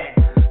expect.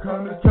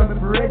 Karma's coming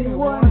for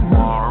anyone who's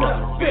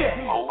suspect.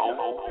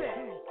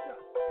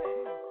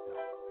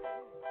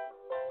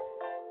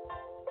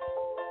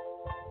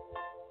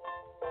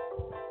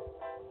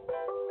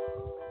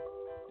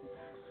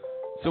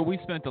 So we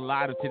spent a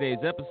lot of today's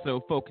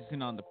episode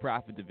focusing on the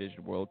Prophet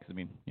Division world, because I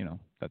mean, you know,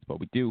 that's what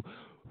we do.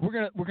 We're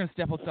gonna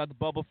step outside the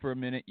bubble for a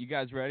minute. You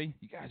guys ready?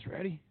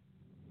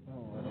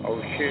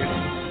 Oh shit! It's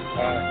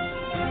time.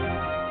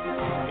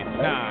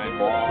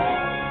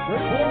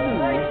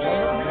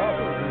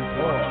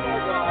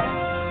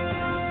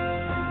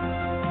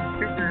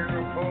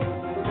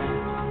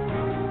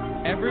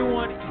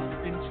 Everyone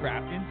has been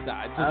trapped inside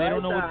side, so they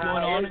don't know what's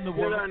going on in the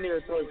world.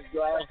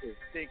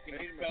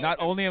 Not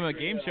only am I a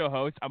game show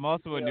host, I'm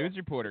also a news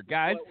reporter.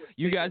 Guys,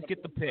 you guys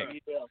get the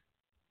pick.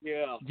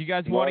 Yeah. Do you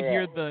guys want to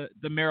hear the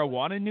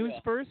marijuana news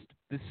first,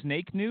 the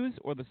snake news,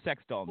 or the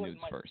sex doll news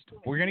first?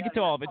 We're going to get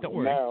to all of it, don't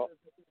worry.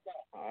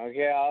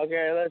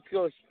 Okay, let's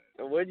go.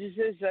 What did you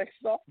say, sex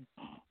doll?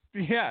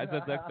 Yeah, it's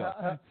a sex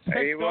doll. Sex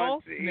He doll,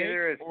 wants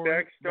either a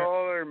sex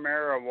doll or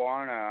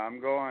marijuana.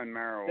 I'm going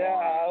marijuana.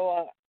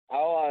 Yeah, I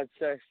want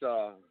sex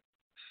doll.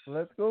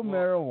 Let's go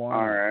marijuana.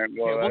 All right.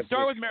 Well, we'll that's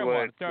start a with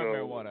marijuana. split, Start with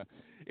so- marijuana.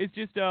 It's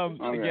just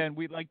again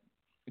we like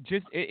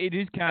just it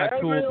is kind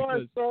of cool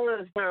Everyone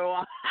because saw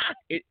marijuana.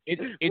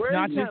 it's Where's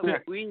not just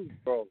that weed,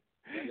 bro?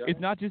 it's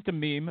not just a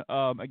meme.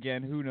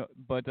 Again, who know?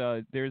 But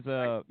there's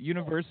a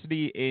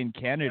university in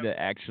Canada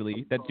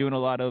actually that's doing a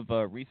lot of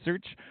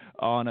research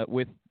on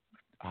with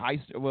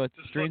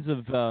strains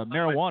of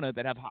marijuana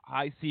that have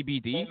high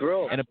CBD,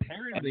 and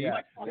apparently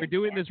they're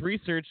doing this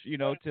research,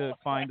 to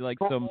find like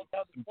some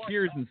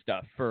cures and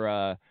stuff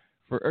for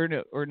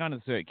or not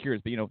necessarily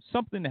cures, but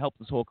something to help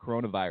this whole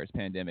coronavirus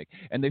pandemic.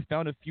 And they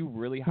found a few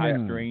really high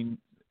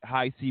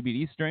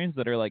CBD strains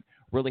that are like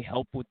really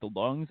help with the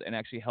lungs and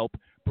actually help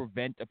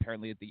prevent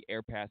apparently the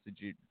air passage,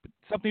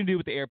 something to do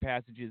with the air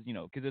passages,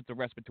 because it's a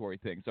respiratory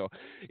thing. So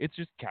it's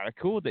just kind of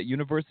cool that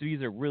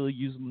universities are really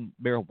using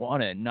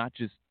marijuana and not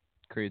just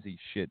crazy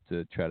shit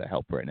to try to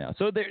help right now.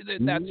 So that's just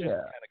kind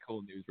of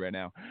cool news right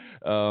now.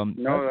 That's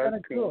kind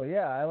of cool.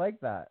 Yeah, I like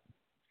that.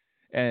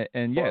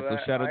 And yeah, so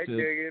shout out I to.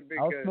 dig it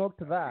because, I'll smoke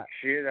to that.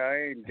 Shit,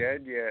 I ain't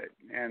dead yet,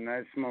 and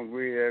I smoke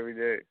weed every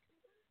day.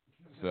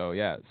 So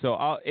yeah,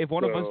 if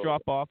one of us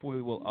drop off,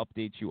 we will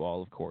update you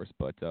all, of course.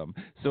 But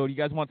so you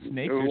guys want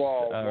snakes?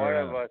 Well, one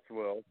of us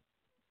will.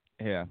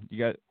 Yeah, you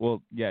guys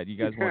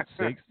want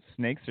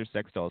snakes or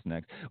sex dolls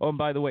next? Oh, and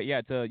by the way,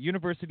 it's a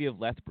University of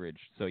Lethbridge.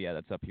 So yeah,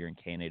 that's up here in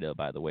Canada,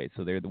 by the way.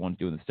 So they're the ones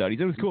doing the studies.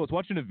 It was cool. I was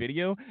watching a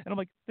video, and I'm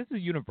like, this is a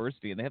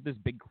university, and they have this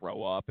big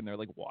grow up, and they're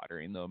like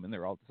watering them, and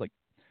they're all just like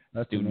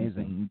students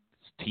and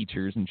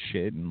teachers and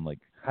shit, and like.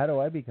 How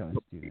do I become a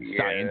student?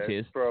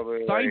 Scientists.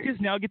 Scientists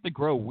now get to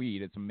grow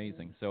weed. It's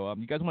amazing. So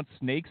you guys want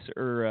snakes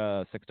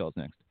or sex dolls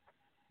next?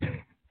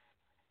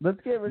 Let's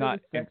get rid of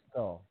the sex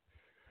doll.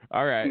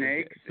 All right.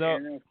 Snakes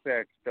and a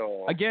sex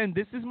doll. Again,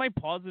 this is my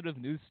positive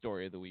news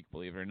story of the week,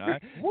 believe it or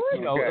not.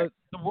 What?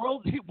 The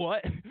world,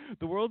 what?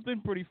 The world's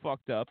been pretty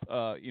fucked up.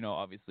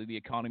 Obviously the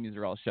economies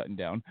are all shutting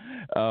down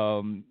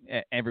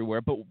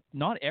everywhere, but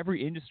not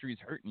every industry is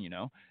hurting,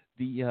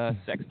 The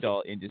sex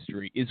doll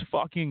industry is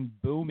fucking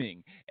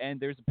booming, and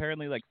there's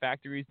apparently like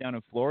factories down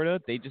in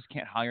Florida. They just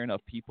can't hire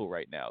enough people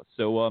right now.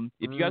 So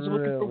if you guys are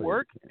looking for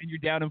work and you're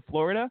down in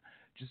Florida,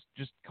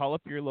 just call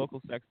up your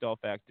local sex doll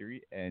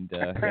factory and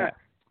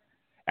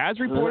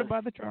as reported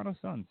by the Toronto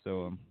Sun.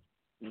 So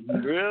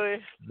really?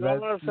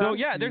 So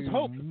yeah, there's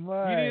hope. You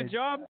need a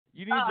job.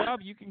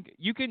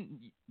 You can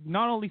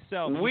not only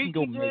sell, but you can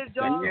go make sex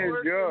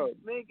dolls.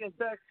 Making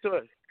sex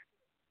toys.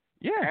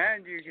 Yeah.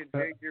 And you can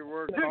take your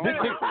work home with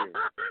you.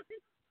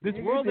 This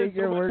world is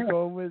your work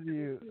home with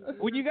you.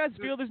 When you guys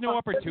feel there's no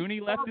opportunity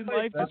left in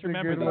life, just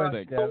remember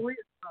these things.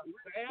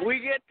 We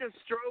get to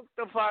stroke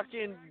the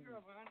fucking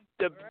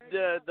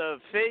the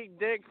fake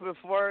dick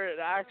before it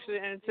actually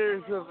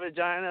enters the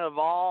vagina of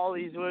all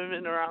these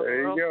women around the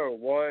world. There you go.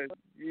 What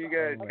you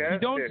guys test You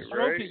don't it,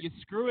 stroke right? it, you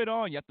screw it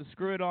on. You have to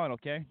screw it on,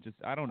 okay?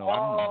 I don't know.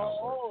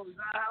 Oh, is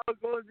that how it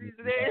goes these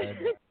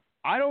days?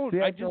 I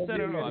just said I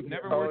don't know. I've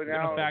never worked in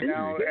a factory.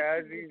 Now,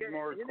 Azzy's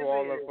more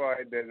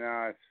qualified than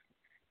us.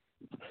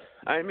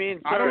 I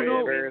mean, I don't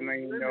know.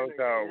 Apparently he knows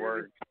how it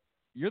works.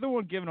 You're the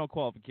one giving all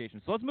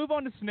qualifications. So let's move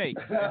on to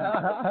snakes,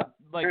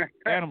 like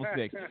animal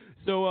snakes.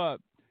 So,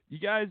 you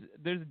guys,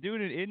 there's a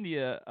dude in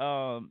India.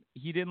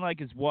 He didn't like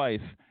his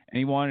wife, and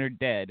he wanted her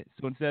dead.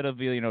 So instead of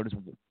just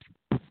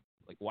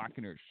like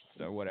whacking her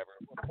or whatever,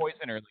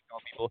 poison her like all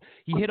people,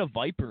 he hit a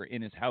viper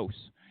in his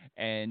house,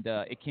 and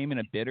it came in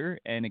a bitter,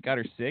 and it got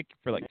her sick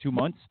for like 2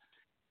 months.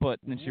 But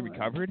then she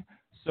recovered.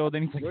 So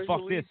then he's like,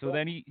 fuck this. So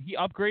then he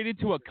upgraded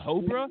to a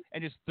cobra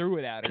and just threw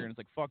it at her, and it's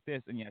like, fuck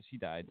this. And yeah, she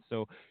died.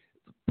 So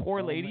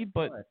poor lady,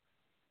 but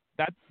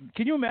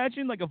can you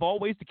imagine, like, of all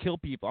ways to kill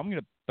people, I'm going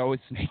to throw a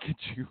snake at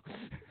you.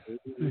 That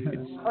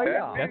seems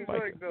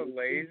like the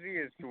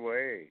laziest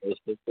way.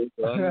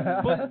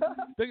 But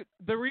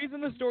the reason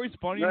the story's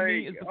funny to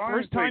me is the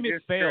first time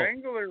it failed.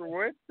 Strangle her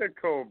with the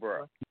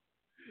cobra.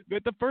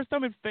 But the first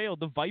time it failed,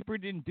 the viper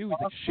didn't do it.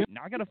 He's like, shit,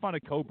 now I got to find a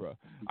cobra.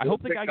 I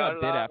hope the guy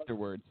got bit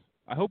afterwards.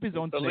 I hope his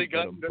own snake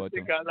bit him.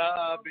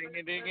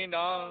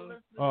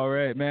 All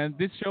right, man.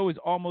 This show is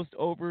almost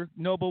over.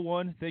 Noble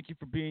One, thank you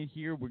for being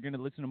here. We're going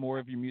to listen to more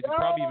of your music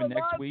probably even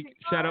next week.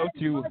 Shout out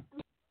to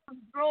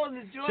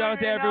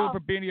everyone for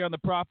being here on the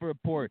Profit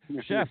Report.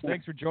 Chef,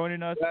 thanks for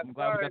joining us. I'm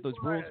glad we got those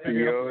rules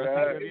figured out for the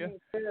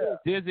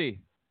rest of you.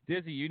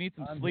 Dizzy, you need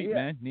some sleep,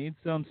 man. Need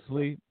some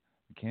sleep.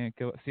 Can't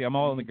go. See, I'm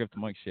all in the grip of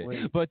Mike shit.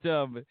 But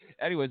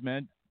anyways,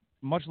 man,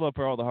 much love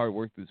for all the hard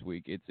work this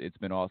week. It's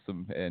been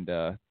awesome, and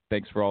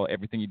thanks for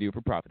everything you do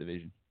for Profit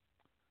Division.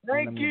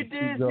 Thank you,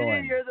 Dizzy.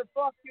 You're the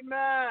fucking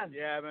man.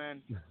 Yeah,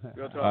 man.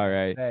 All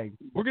right. Thanks.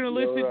 We're going to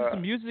listen to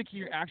some music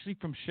here, actually,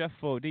 from Chef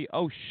OD.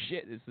 Oh,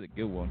 shit. This is a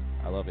good one.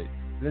 I love it.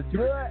 Let's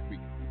do it.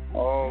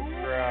 Oh,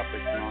 crap.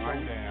 It's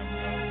mine.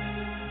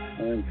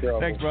 I'm in trouble.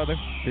 Thanks, brother.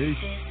 Peace.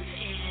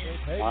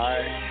 All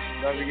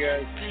right. Love you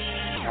guys.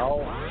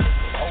 Oh,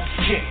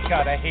 shit.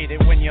 Gotta hate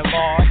it when you're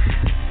lost.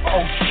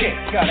 Oh, shit.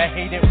 Gotta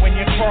hate it when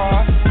you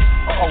cross.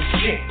 Oh,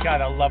 shit.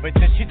 Gotta love it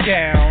that you're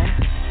down.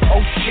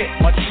 Oh, shit.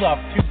 Much love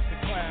to the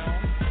clown.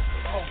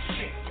 Oh,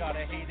 shit.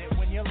 Gotta hate it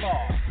when you're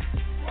lost.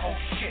 Oh,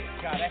 shit.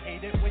 Gotta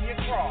hate it when you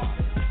cross.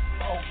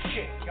 Oh,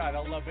 shit.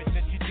 Gotta love it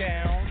that you're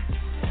down.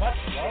 Much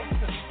love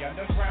to the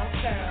underground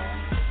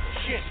sound.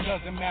 Shit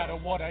doesn't matter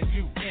what I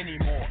do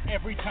anymore.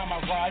 Every time I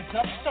rise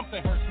up,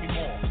 something hurts me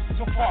more.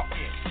 So fuck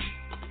it.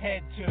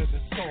 Head to the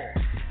store.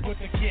 Put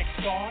the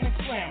kicks on and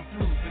slam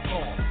through the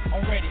door.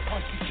 Already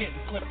punch the kid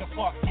and flip the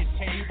fucking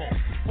table.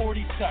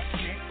 40 stuck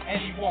shit and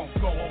he won't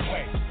go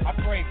away. I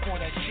pray for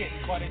that shit,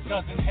 but it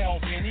doesn't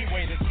help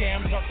anyway. The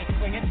scams up the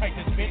clinging tight,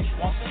 this bitch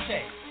wants to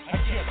stay. I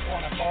just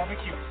wanna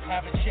barbecue,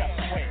 have it chef's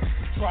way.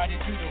 Try to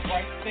do the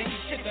right thing,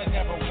 shit that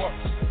never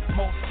works.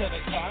 Most of the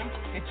time,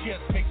 it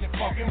just makes it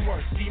fucking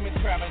worse. Demons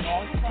grabbing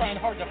on,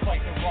 trying hard to fight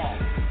the wrong.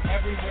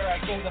 Everywhere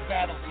I go, the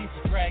battle seems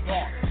to drag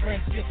on.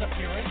 Friends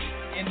disappearing,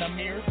 in the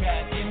mirror,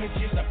 bad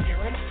images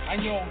appearing. I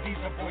know these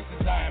are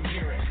voices I am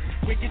hearing.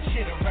 Wicked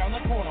shit around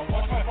the corner,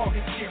 watch my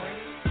focus steering.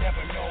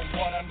 Never know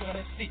what I'm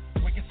gonna see.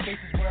 Wicked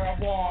spaces where I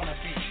wanna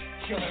be.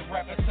 Chillin'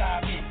 right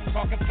beside me,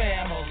 talking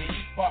family.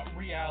 But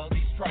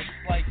reality strikes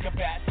like a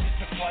bat,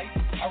 just a flight.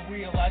 I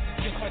realize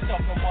it's just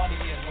myself, no money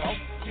and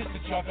wealth. Just a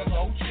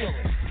juggalo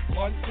chillin'.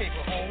 Blunt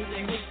paper, old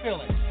English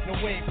filling. No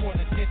way for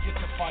the digits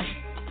to fight.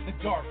 The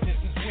darkness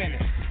is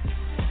winning.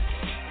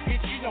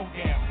 Bitch, you know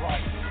damn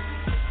right.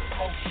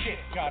 Oh shit,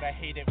 gotta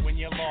hate it when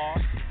you're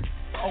lost.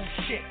 Oh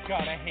shit,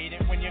 gotta hate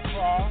it when you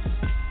cross.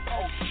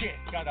 Oh shit,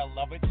 gotta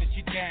love it that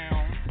you're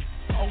down.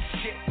 Oh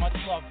shit, much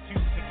love to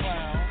the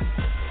clown.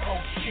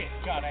 Oh shit,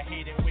 gotta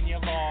hate it when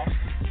you're lost.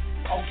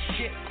 Oh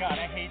shit,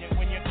 gotta hate it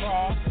when you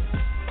cross.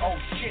 Oh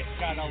shit,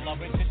 gotta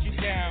love it that you're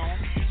down.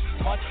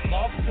 Much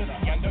love to the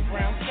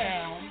underground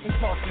sound. The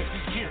darkness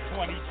is here,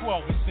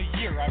 2012 is the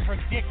year. I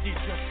predicted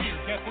your fear,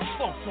 death is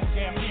close, so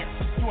damn near.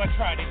 Do I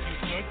try to do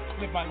good,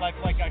 live my life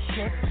like I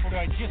should, or do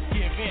I just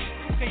give in,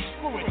 say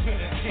screw it to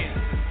the tin?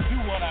 Do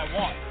what I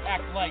want,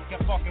 act like I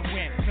fucking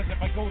win. Cause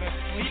if I go to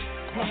sleep,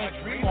 gonna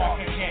dream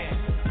walk again.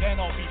 Then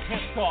I'll be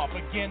pissed off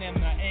again in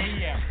the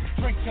AM.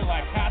 Drink till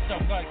I pass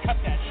out, gotta cut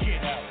that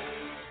shit out.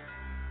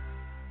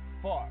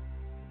 Fuck,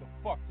 what the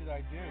fuck did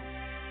I do?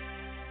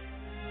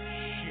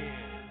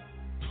 Shit.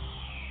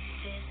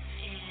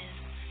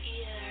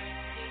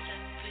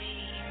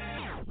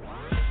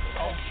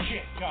 Oh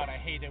shit, gotta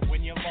hate it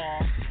when you're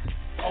lost.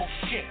 Oh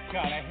shit,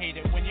 gotta hate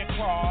it when you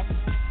cross.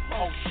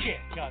 Oh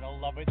shit, gotta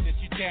love it that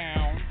you're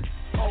down.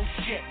 Oh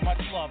shit, much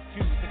love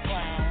to the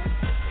clown.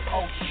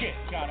 Oh shit,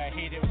 gotta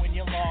hate it when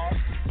you're lost.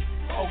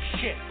 Oh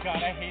shit,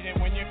 gotta hate it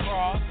when you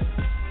cross.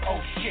 Oh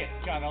shit,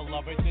 gotta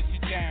love it that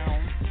you're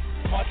down.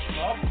 Much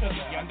love to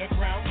the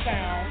underground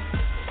sound.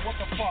 What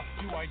the fuck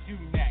do I do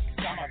next?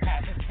 I'm a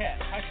passive test.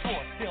 I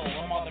score still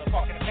a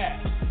motherfucking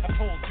pest. I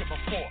told you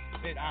before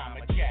that I'm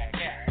a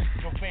jackass.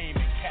 No fame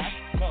and cash,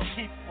 well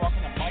keep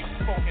rocking the mic,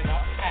 spoken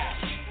up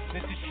ass.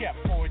 This is Chef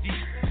 4D.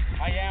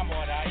 I am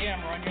what I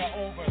am, run you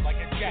over like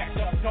a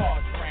jacked up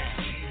Dodge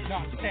Ram.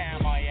 Not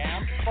Sam, I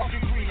am.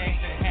 Fucking green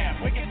eggs and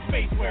ham. Wicked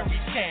space where we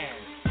stand.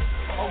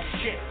 Oh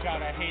shit,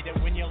 gotta hate it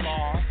when you're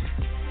lost.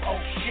 Oh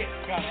shit,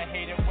 gotta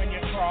hate it when you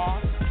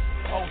cross.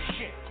 Oh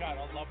shit,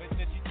 gotta love it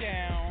that you're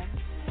down.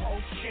 Oh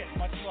shit,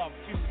 much love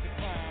to the